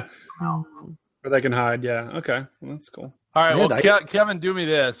they can hide, yeah. Okay, well, that's cool. All right, well, Kevin, do me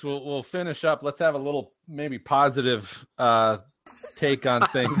this. We'll finish up. Let's have a little maybe positive take on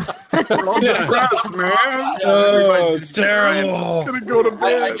things. We're all depressed, man. Oh, it's terrible. I'm gonna go to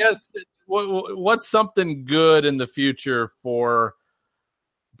bed. I guess. What's something good in the future for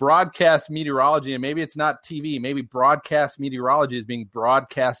broadcast meteorology? And maybe it's not TV. Maybe broadcast meteorology is being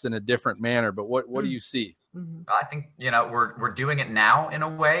broadcast in a different manner. But what do you see? I think we're doing it now in a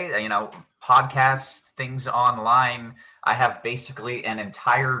way. Podcast things online. I have basically an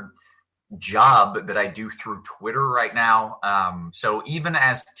entire job that I do through Twitter right now. So even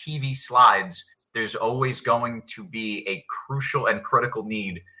as TV slides, there's always going to be a crucial and critical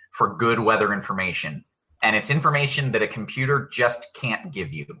need for good weather information. And it's information that a computer just can't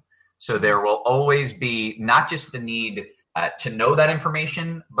give you. So there will always be not just the need to know that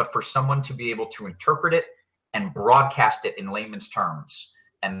information, but for someone to be able to interpret it and broadcast it in layman's terms.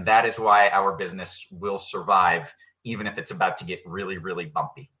 And that is why our business will survive, even if it's about to get really, really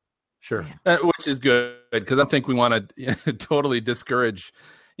bumpy. Sure. Which is good, because I think we want to totally discourage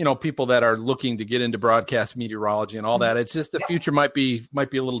people that are looking to get into broadcast meteorology and all that. It's just the future might be a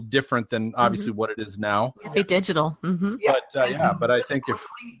little different than obviously what it is now. It'd be digital. Mm-hmm. But I think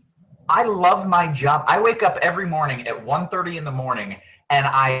I love my job. I wake up every morning at 1:30 in the morning and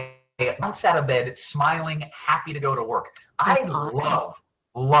I bounce out of bed smiling, happy to go to work. That's I awesome.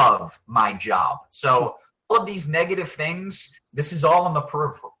 love my job. So all of these negative things, this is all in the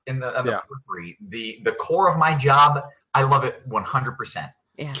periphery. Periphery. The core of my job, I love it 100%.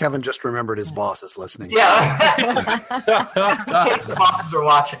 Yeah. Kevin just remembered his boss is listening. Yeah. The bosses are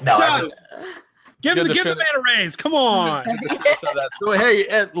watching. No. Give the man a raise. Come on. So,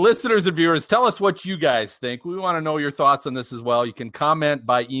 hey, listeners and viewers, tell us what you guys think. We want to know your thoughts on this as well. You can comment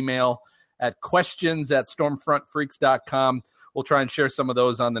by email at questions@stormfrontfreaks.com. We'll try and share some of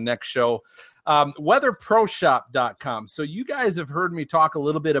those on the next show. Weatherproshop.com. So you guys have heard me talk a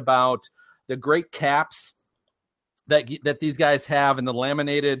little bit about the great caps that these guys have and the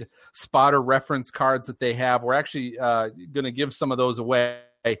laminated spotter reference cards that they have. We're actually going to give some of those away.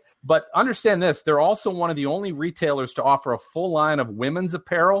 But understand this, they're also one of the only retailers to offer a full line of women's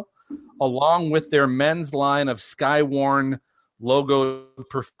apparel along with their men's line of Skywarn logo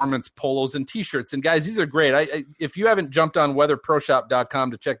performance polos and t-shirts. And guys, these are great. If you haven't jumped on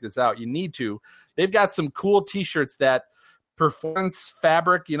weatherproshop.com to check this out, you need to. They've got some cool t-shirts that performance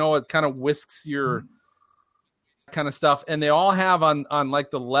fabric, it kind of whisks your kind of stuff. And they all have on like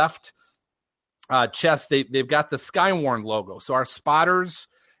the left chest, they've got the Skywarn logo. So our spotters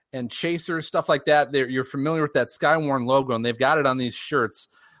and chasers, stuff like that, you're familiar with that Skywarn logo, and they've got it on these shirts.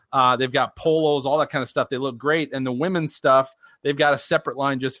 They've got polos, all that kind of stuff. They look great. And the women's stuff, they've got a separate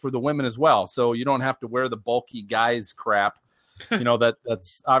line just for the women as well. So you don't have to wear the bulky guys crap,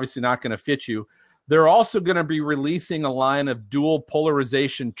 that's obviously not going to fit you. They're also going to be releasing a line of dual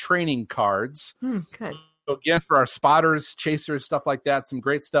polarization training cards. Good. So again, for our spotters, chasers, stuff like that, some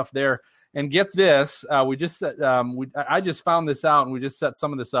great stuff there. And get this, I just found this out, and we just set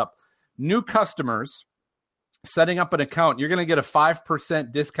some of this up. New customers setting up an account, you're going to get a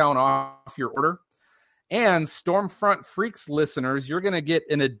 5% discount off your order. And Stormfront Freaks listeners, you're going to get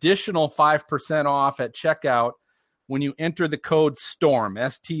an additional 5% off at checkout when you enter the code STORM,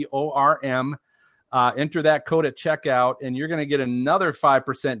 STORM. Enter that code at checkout, and you're going to get another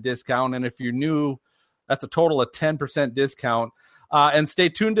 5% discount. And if you're new, that's a total of 10% discount. And stay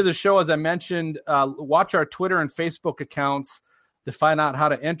tuned to the show. As I mentioned, watch our Twitter and Facebook accounts to find out how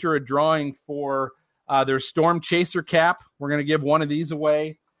to enter a drawing for their Storm Chaser cap. We're going to give one of these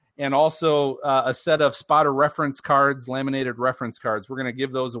away, and also a set of spotter reference cards, laminated reference cards. We're going to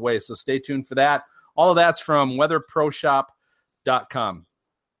give those away, so stay tuned for that. All of that's from weatherproshop.com.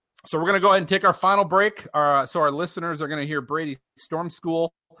 So we're going to go ahead and take our final break. So our listeners are going to hear Brady Storm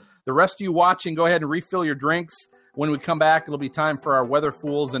School. The rest of you watching, go ahead and refill your drinks. When we come back, it'll be time for our Weather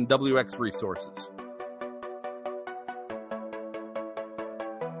Fools and WX resources.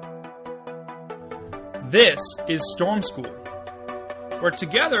 This is Storm School, where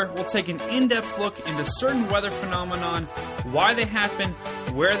together we'll take an in-depth look into certain weather phenomenon, why they happen,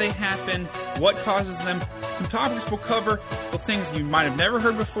 where they happen, what causes them. Some topics we'll cover, both things you might have never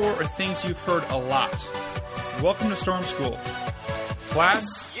heard before or things you've heard a lot. Welcome to Storm School.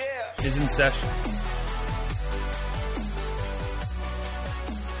 Class is in session.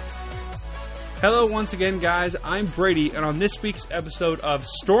 Hello once again, guys. I'm Brady, and on this week's episode of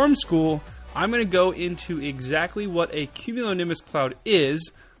Storm School, I'm going to go into exactly what a cumulonimbus cloud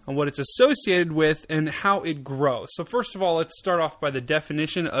is, and what it's associated with, and how it grows. So first of all, let's start off by the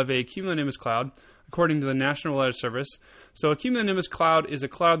definition of a cumulonimbus cloud, according to the National Weather Service. So a cumulonimbus cloud is a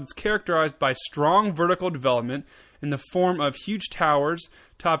cloud that's characterized by strong vertical development in the form of huge towers,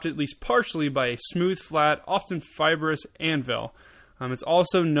 topped at least partially by a smooth, flat, often fibrous anvil. It's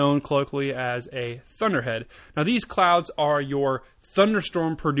also known colloquially as a thunderhead. Now, these clouds are your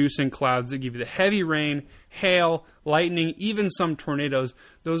thunderstorm-producing clouds that give you the heavy rain, hail, lightning, even some tornadoes.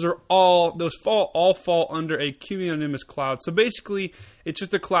 Those fall under a cumulonimbus cloud. So basically, it's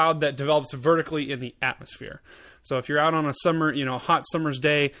just a cloud that develops vertically in the atmosphere. So if you're out on a summer, hot summer's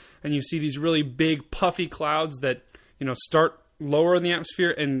day, and you see these really big puffy clouds that, start lower in the atmosphere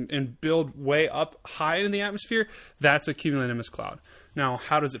and build way up high in the atmosphere, that's a cumulonimbus cloud. Now,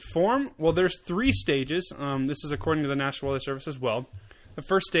 how does it form? Well, there's 3 stages. This is according to the National Weather Service as well. The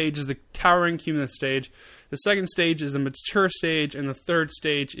first stage is the towering cumulus stage. The second stage is the mature stage, and the third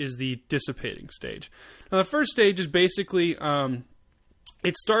stage is the dissipating stage. Now, the first stage is basically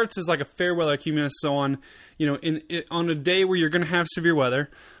it starts as like a fair weather cumulus. So on on a day where you're going to have severe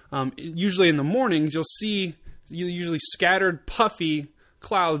weather, usually in the mornings you'll see usually scattered puffy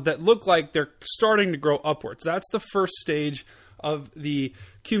clouds that look like they're starting to grow upwards. That's the first stage of the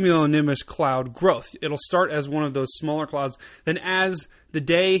cumulonimbus cloud growth. It'll start as one of those smaller clouds. Then as the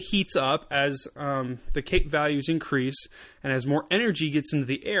day heats up, as the Cape values increase, and as more energy gets into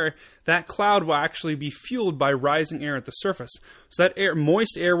the air, that cloud will actually be fueled by rising air at the surface. So that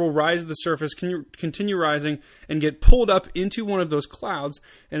moist air will rise to the surface, continue rising, and get pulled up into one of those clouds,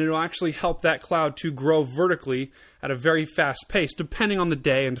 and it'll actually help that cloud to grow vertically at a very fast pace, depending on the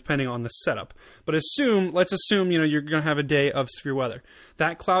day and depending on the setup. But let's assume you're going to have a day of severe weather.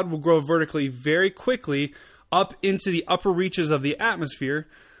 That cloud will grow vertically very quickly up into the upper reaches of the atmosphere.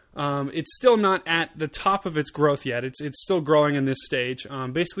 It's still not at the top of its growth yet. It's still growing in this stage.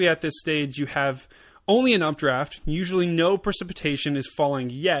 Basically, at this stage, you have only an updraft. Usually no precipitation is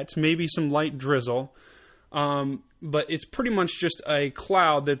falling yet, maybe some light drizzle. But it's pretty much just a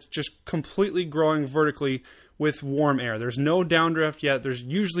cloud that's just completely growing vertically with warm air. There's no downdraft yet. There's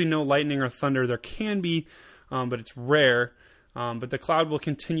usually no lightning or thunder. There can be but it's rare. But the cloud will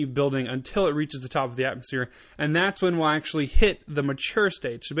continue building until it reaches the top of the atmosphere, and that's when we'll actually hit the mature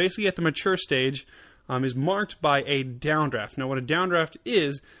stage. So basically at the mature stage is marked by a downdraft. Now what a downdraft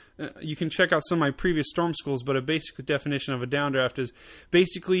is, you can check out some of my previous storm schools, but a basic definition of a downdraft is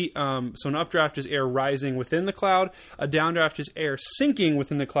basically, so an updraft is air rising within the cloud, a downdraft is air sinking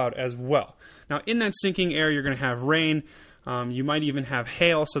within the cloud as well. Now in that sinking air you're going to have rain, you might even have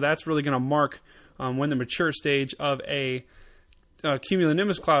hail, so that's really going to mark when the mature stage of a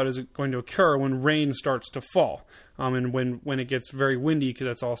cumulonimbus cloud is going to occur when rain starts to fall, and when it gets very windy, because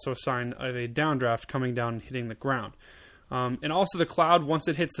that's also a sign of a downdraft coming down and hitting the ground. And also the cloud, once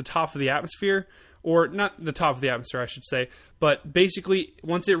it hits the top of the atmosphere, or not the top of the atmosphere, I should say, but basically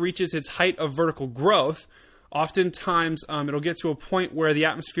once it reaches its height of vertical growth, oftentimes it'll get to a point where the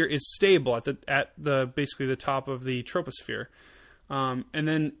atmosphere is stable at the basically the top of the troposphere. And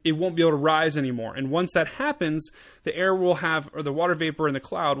then it won't be able to rise anymore. And once that happens, the air will have, or the water vapor in the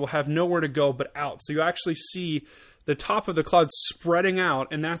cloud will have nowhere to go but out. So you actually see the top of the cloud spreading out,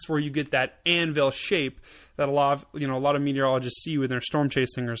 and that's where you get that anvil shape that a lot of meteorologists see when they're storm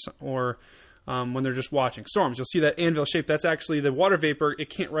chasing or when they're just watching storms. You'll see that anvil shape. That's actually the water vapor. It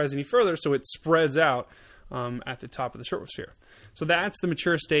can't rise any further, so it spreads out at the top of the troposphere. So that's the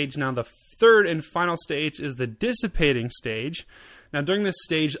mature stage. Now the third and final stage is the dissipating stage. Now, during this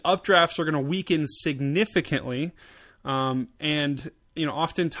stage, updrafts are going to weaken significantly, and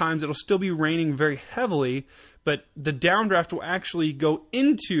oftentimes it'll still be raining very heavily, but the downdraft will actually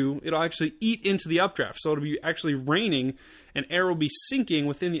it'll actually eat into the updraft. So it'll be actually raining, and air will be sinking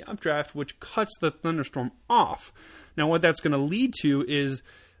within the updraft, which cuts the thunderstorm off. Now, what that's going to lead to is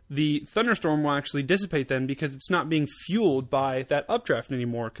the thunderstorm will actually dissipate then, because it's not being fueled by that updraft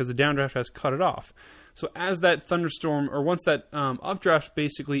anymore, because the downdraft has cut it off. So as that thunderstorm, or once that updraft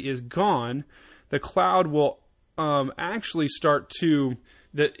basically is gone, the cloud will actually start to,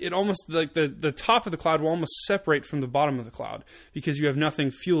 the top of the cloud will almost separate from the bottom of the cloud, because you have nothing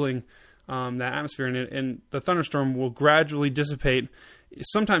fueling that atmosphere, and the thunderstorm will gradually dissipate,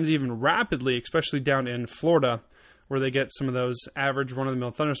 sometimes even rapidly, especially down in Florida, where they get some of those average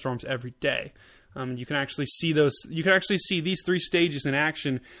run-of-the-mill thunderstorms every day. You can actually see these three stages in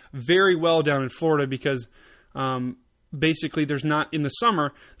action very well down in Florida, because basically there's not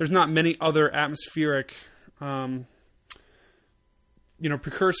many other atmospheric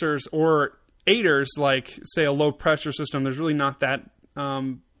precursors or aiders, like say a low pressure system. There's really not that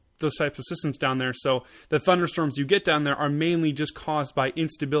those types of systems down there. So the thunderstorms you get down there are mainly just caused by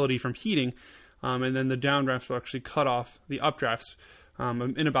instability from heating, and then the downdrafts will actually cut off the updrafts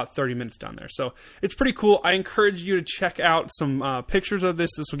in about 30 minutes down there. So it's pretty cool. I encourage you to check out some pictures of this.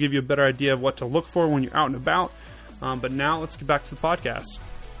 This will give you a better idea of what to look for when you're out and about. But now let's get back to the podcast.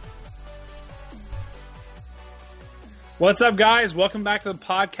 What's up, guys? Welcome back to the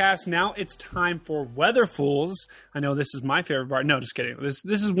podcast. Now it's time for Weather Fools. I know this is my favorite part. No, just kidding. This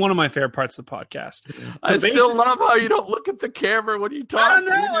is one of my favorite parts of the podcast. So I still love how you don't look at the camera when you talk. I don't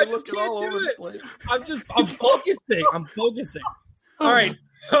know. I just can't all over the place. I'm focusing. I'm focusing. All right.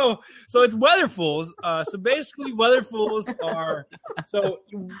 So it's Weather Fools. So basically, Weather Fools are,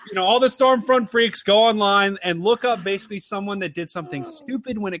 all the storm front freaks go online and look up basically someone that did something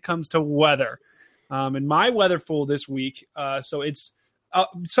stupid when it comes to weather. And my Weather Fool this week, so it's,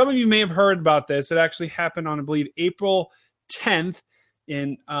 some of you may have heard about this. It actually happened on, I believe, April 10th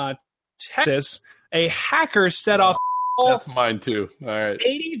in Texas. A hacker set off. That's mine too. All right.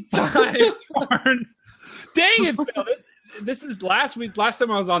 85 torn. Dang it, Phil. This is last week. Last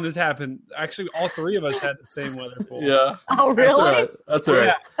time I was on, this happened. Actually, all three of us had the same Weather Fool. Yeah. Oh, really? That's all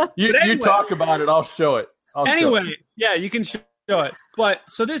right. Yeah. You talk about it. I'll show it. Yeah, you can show it. But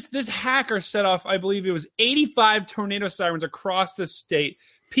so this hacker set off, I believe it was 85 tornado sirens across the state.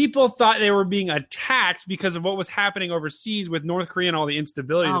 People thought they were being attacked because of what was happening overseas with North Korea and all the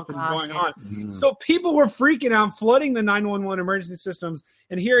instability that's been going on. Mm-hmm. So people were freaking out, flooding the 911 emergency systems.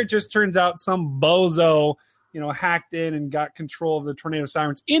 And here it just turns out some bozo, hacked in and got control of the tornado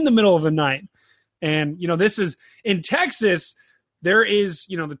sirens in the middle of the night. And, this is in Texas. There is,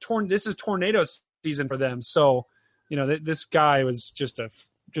 this is tornado season for them. So, this guy was just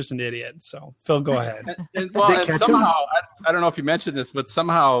an idiot. So, Phil, go ahead. and somehow, I don't know if you mentioned this, but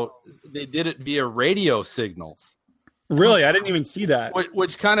somehow they did it via radio signals. Really? I didn't even see that.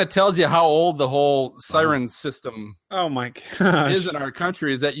 Which kind of tells you how old the whole siren system is in our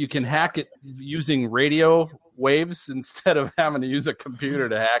country, is that you can hack it using radio waves instead of having to use a computer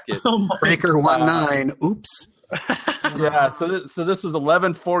to hack it. Breaker 19. Oops. Yeah, so this was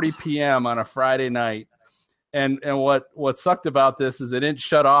 11:40 p.m. on a Friday night. And what sucked about this is it didn't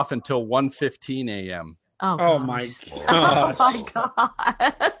shut off until 1:15 a.m. Oh my Oh gosh. my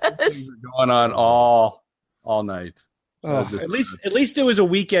gosh. Things are going on all night. Oh, at least it was a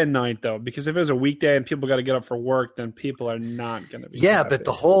weekend night though, because if it was a weekday and people got to get up for work, then people are not going to be. Yeah, happy. but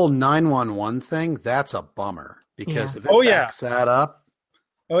the whole 911 thing, that's a bummer because if it backs that up.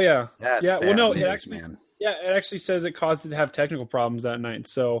 Oh yeah. That's yeah. Well, bad no, news, it actually, man. yeah, it actually says it caused it to have technical problems that night.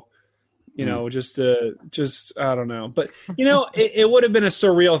 So, you know, just I don't know, but you know, it would have been a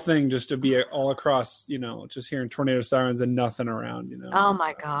surreal thing just to be all across, you know, just hearing tornado sirens and nothing around, you know. Oh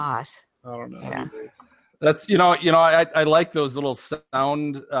my gosh. I don't know. Yeah. That's I like those little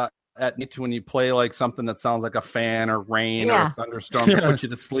sound at night when you play like something that sounds like a fan or rain or a thunderstorm to put you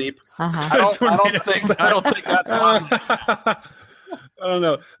to sleep. I don't think that's I don't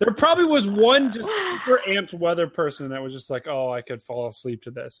know. There probably was one just super amped weather person that was just like, "Oh, I could fall asleep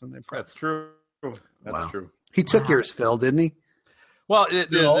to this," and they probably... That's true. That's true. He took yours, Phil, didn't he? Well,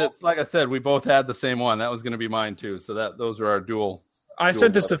 like I said, we both had the same one. That was going to be mine too. So those are our dual. I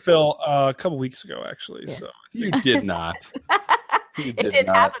sent this to Phil a couple weeks ago, actually. Yeah. So you did not. It did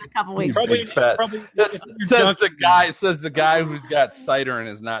happen a couple weeks ago. Probably says the guy who's got cider and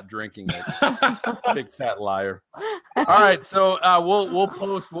is not drinking it. Big fat liar. All right, so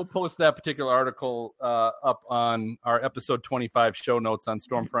we'll post that particular article up on our episode 25 show notes on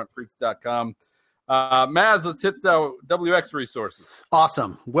stormfrontfreaks.com. Maz, let's hit WX resources.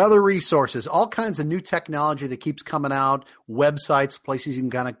 Awesome. Weather resources, all kinds of new technology that keeps coming out, websites, places you can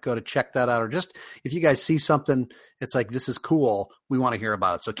kind of go to check that out, or just if you guys see something, it's like, this is cool, we want to hear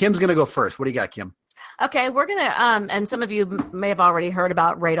about it. So Kim's going to go first. What do you got, Kim? Okay, we're going to, and some of you may have already heard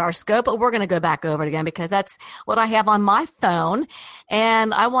about RadarScope, but we're going to go back over it again because that's what I have on my phone.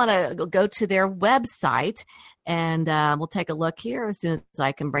 And I want to go to their website. And we'll take a look here as soon as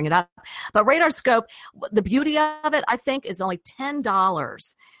I can bring it up. But RadarScope, the beauty of it, I think, is only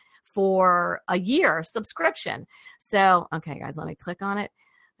 $10 for a year subscription. So, okay, guys, let me click on it.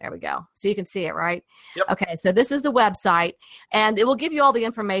 There we go. So you can see it, right? Yep. Okay, so this is the website, and it will give you all the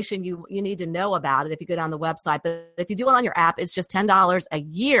information you need to know about it if you go down the website. But if you do it on your app, it's just $10 a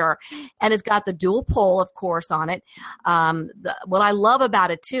year, and it's got the dual pole, of course, on it. What I love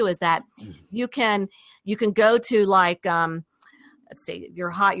about it, too, is that you can go to, like, let's see,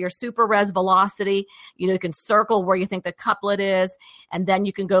 your super res velocity. You can circle where you think the couplet is, and then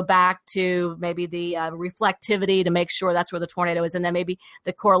you can go back to maybe the reflectivity to make sure that's where the tornado is, and then maybe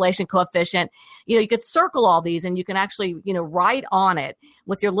the correlation coefficient. You could circle all these, and you can actually, write on it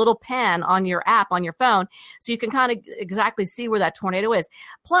with your little pen on your app on your phone, so you can kind of exactly see where that tornado is.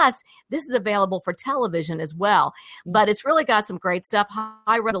 Plus, this is available for television as well, but it's really got some great stuff.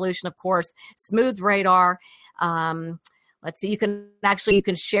 High resolution, of course, smooth radar. Let's see. You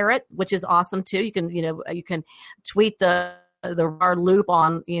can share it, which is awesome too. You can tweet the radar loop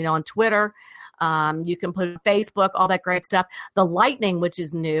on Twitter. You can put it on Facebook, all that great stuff. The lightning, which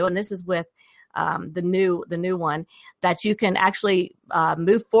is new, and this is with the new one, that you can actually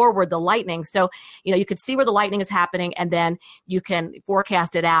move forward the lightning. So you can see where the lightning is happening, and then you can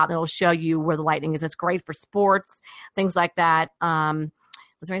forecast it out, and it'll show you where the lightning is. It's great for sports, things like that. Was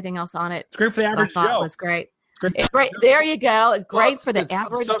there anything else on it? It's great for the average Joe. It was great. Great. There you go. Great for the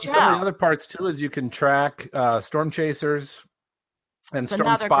average Joe. Some of the other parts too is you can track storm chasers and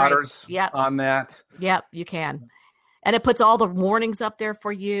storm spotters on that. Yep, you can. And it puts all the warnings up there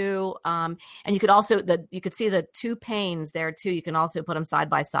for you. And you could also you could see the two panes there too. You can also put them side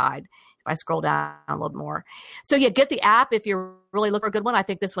by side. If I scroll down a little more, so get the app if you're really looking for a good one. I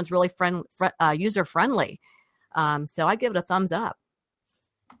think this one's really user friendly. So I give it a thumbs up.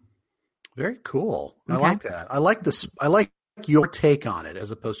 Very cool. Okay. I like that. I like this. I like your take on it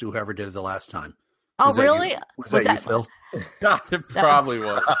as opposed to whoever did it the last time. Oh, really? Was that you, Phil? It probably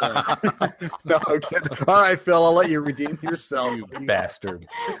was. No, I'm kidding. All right, Phil, I'll let you redeem yourself. You bastard.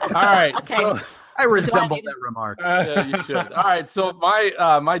 All right. Okay. So, I resemble that remark. Yeah, you should. All right. So my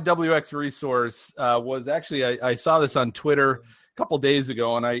WX resource was actually, I saw this on Twitter a couple days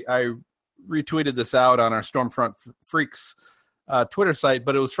ago, and I retweeted this out on our Stormfront Freaks Twitter site,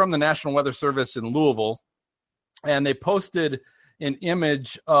 but it was from the National Weather Service in Louisville, and they posted an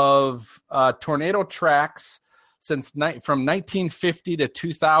image of tornado tracks from 1950 to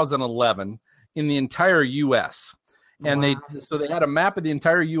 2011 in the entire U.S. And they had a map of the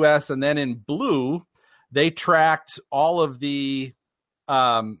entire U.S., and then in blue they tracked all of the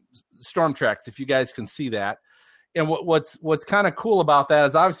storm tracks, if you guys can see that. And what's kind of cool about that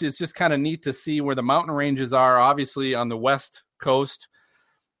is obviously it's just kind of neat to see where the mountain ranges are, obviously on the west coast,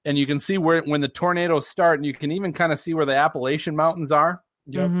 and you can see when the tornadoes start, and you can even kind of see where the Appalachian Mountains are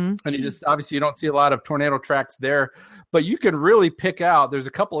Yep. And you just obviously you don't see a lot of tornado tracks there, but you can really pick out. There's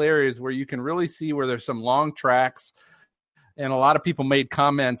a couple areas where you can really see where there's some long tracks, and a lot of people made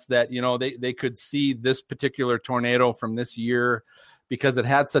comments that they could see this particular tornado from this year because it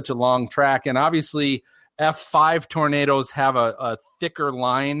had such a long track. And obviously F5 tornadoes have a thicker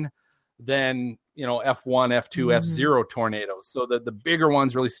line than F1, F2, F0 tornadoes, so the bigger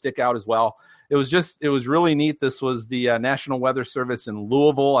ones really stick out as well. It was really neat. This was the National Weather Service in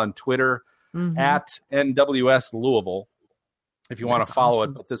Louisville on Twitter at NWS Louisville, if you want to follow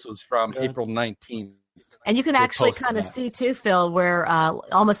it. But this was from April 19th. And you can actually kind of see too, Phil, where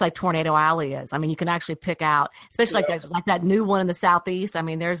almost like Tornado Alley is. I mean, you can actually pick out, especially like that new one in the southeast. I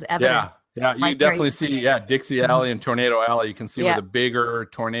mean, there's evidence. Yeah, you definitely see, Dixie Alley and Tornado Alley. You can see where the bigger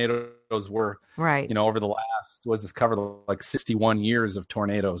tornadoes were, right? Over the last, this covered like 61 years of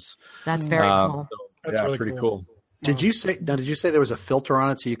tornadoes. That's very cool. So, That's really pretty cool. Did you say there was a filter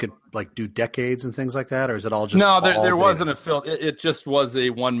on it so you could like do decades and things like that, or is it all just no? There wasn't a filter. It just was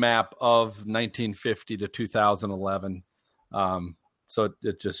a one map of 1950 to 2011. So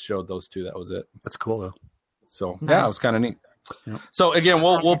it just showed those two. That was it. That's cool though. So it was kind of neat. Yep. So again,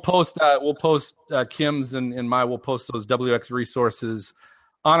 we'll post Kim's and we'll post those WX resources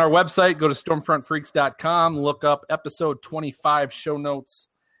on our website. Go to stormfrontfreaks.com, look up episode 25 show notes,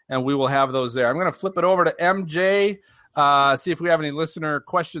 and we will have those there. I'm going to flip it over to MJ, see if we have any listener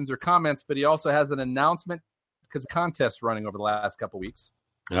questions or comments, but he also has an announcement because of contests running over the last couple of weeks.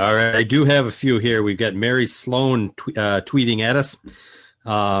 All right. I do have a few here. We've got Mary Sloan tweeting at us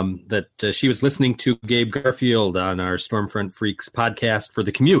that she was listening to Gabe Garfield on our Stormfront Freaks podcast for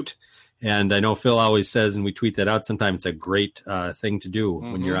the commute. And I know Phil always says, and we tweet that out sometimes, it's a great thing to do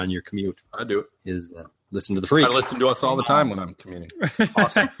when you're on your commute. I do it. Is listen to the Freaks. I listen to us all the time when I'm commuting.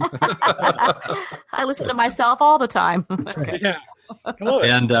 Awesome. I listen to myself all the time. Yeah. Hello.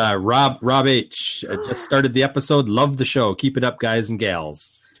 And Rob H. Just started the episode. Love the show. Keep it up, guys and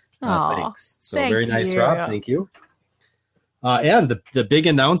gals. Thanks. So very nice, Rob. Thank you. And the big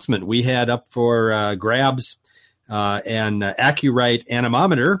announcement we had up for grabs, an AccuRite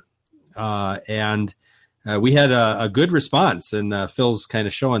anemometer, and we had a good response. And Phil's kind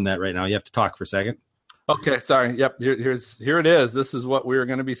of showing that right now. You have to talk for a second. Okay, sorry. Yep, here it is. This is what we're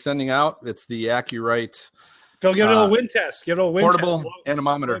going to be sending out. It's the AccuRite. Phil, give it a little wind test. Give it a wind portable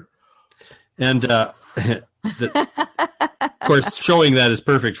anemometer. And of course, showing that is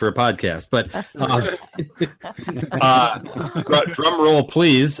perfect for a podcast. But drum roll,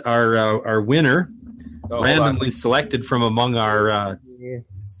 please. Our winner, randomly selected from among our a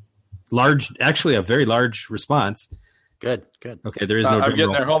very large response. Good. Okay, there is no drum I'm getting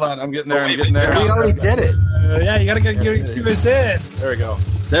roll. there. Hold on. I'm getting there. I'm getting there. We already did it. Yeah, you got to give us in. There we go.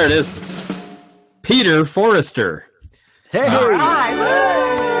 There it is. Peter Forrester. Hey.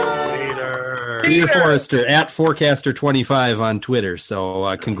 Peter Forrester at Forecaster25 on Twitter.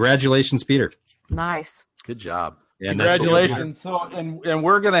 So congratulations, Peter. Nice. Good job. And congratulations. So and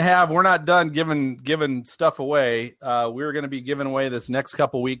we're not done giving stuff away. We're going to be giving away this next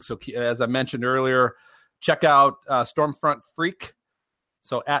couple weeks. So as I mentioned earlier, check out Stormfront Freak.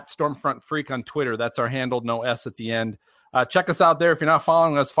 So at Stormfront Freak on Twitter. That's our handle, no S at the end. Check us out there. If you're not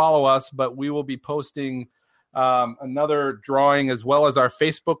following us, follow us. But we will be posting another drawing as well as our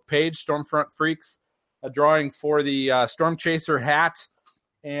Facebook page, Stormfront Freaks, a drawing for the Storm Chaser hat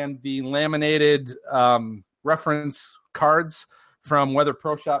and the laminated reference cards from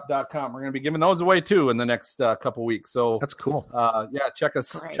weatherproshop.com. We're going to be giving those away too in the next couple weeks. So that's cool. Check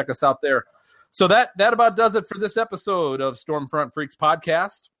us out there. So that about does it for this episode of Stormfront Freaks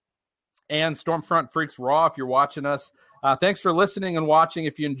podcast and Stormfront Freaks Raw. If you're watching us, thanks for listening and watching.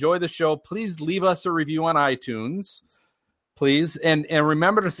 If you enjoy the show, please leave us a review on iTunes, please. And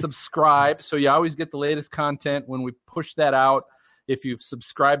remember to subscribe so you always get the latest content when we push that out. If you've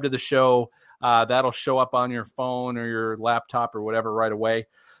subscribed to the show, that'll show up on your phone or your laptop or whatever right away.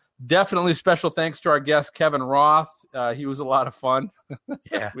 Definitely special thanks to our guest, Kevin Roth. He was a lot of fun.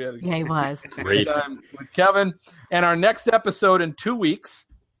 Yeah, he was. Great. With Kevin. And our next episode in 2 weeks,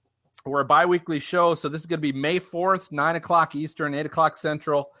 we're a bi-weekly show, so this is going to be May 4th, 9 o'clock Eastern, 8 o'clock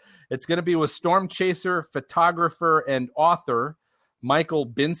Central. It's going to be with Storm Chaser, photographer, and author Michael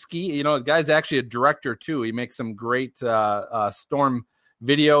Binsky. You know, the guy's actually a director, too. He makes some great storm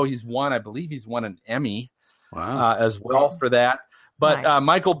video. I believe he's won an Emmy as well for that. But nice.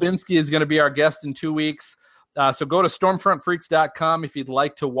 Michael Binsky is going to be our guest in 2 weeks. So go to stormfrontfreaks.com if you'd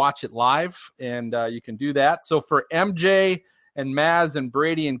like to watch it live, and you can do that. So for MJ and Maz and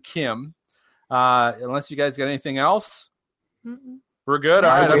Brady and Kim, unless you guys got anything else, We're good.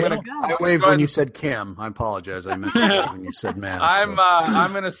 All right, I waved when you said Kim. I apologize. I meant when you said Matt.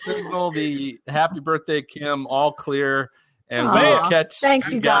 I'm going to signal the happy birthday, Kim, all clear, and we'll catch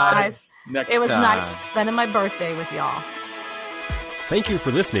Thanks, you guys. Next it was time. nice spending my birthday with y'all. Thank you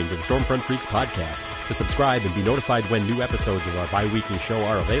for listening to the Stormfront Freaks podcast. To subscribe and be notified when new episodes of our bi-weekly show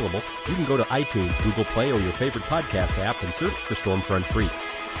are available, you can go to iTunes, Google Play, or your favorite podcast app and search for Stormfront Freaks.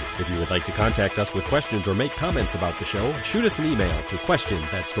 If you would like to contact us with questions or make comments about the show, shoot us an email to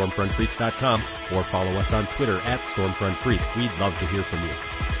questions@stormfrontfreaks.com or follow us on Twitter @StormfrontFreak. We'd love to hear from you.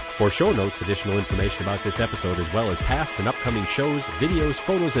 For show notes, additional information about this episode, as well as past and upcoming shows, videos,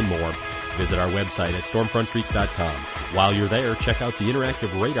 photos, and more, visit our website at stormfrontfreaks.com. While you're there, check out the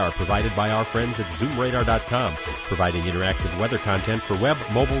interactive radar provided by our friends at zoomradar.com, providing interactive weather content for web,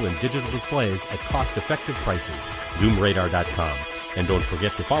 mobile, and digital displays at cost-effective prices. zoomradar.com. And don't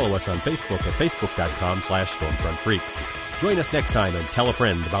forget to follow us on Facebook at facebook.com/StormfrontFreaks. Join us next time and tell a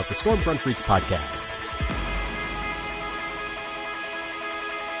friend about the Stormfront Freaks podcast.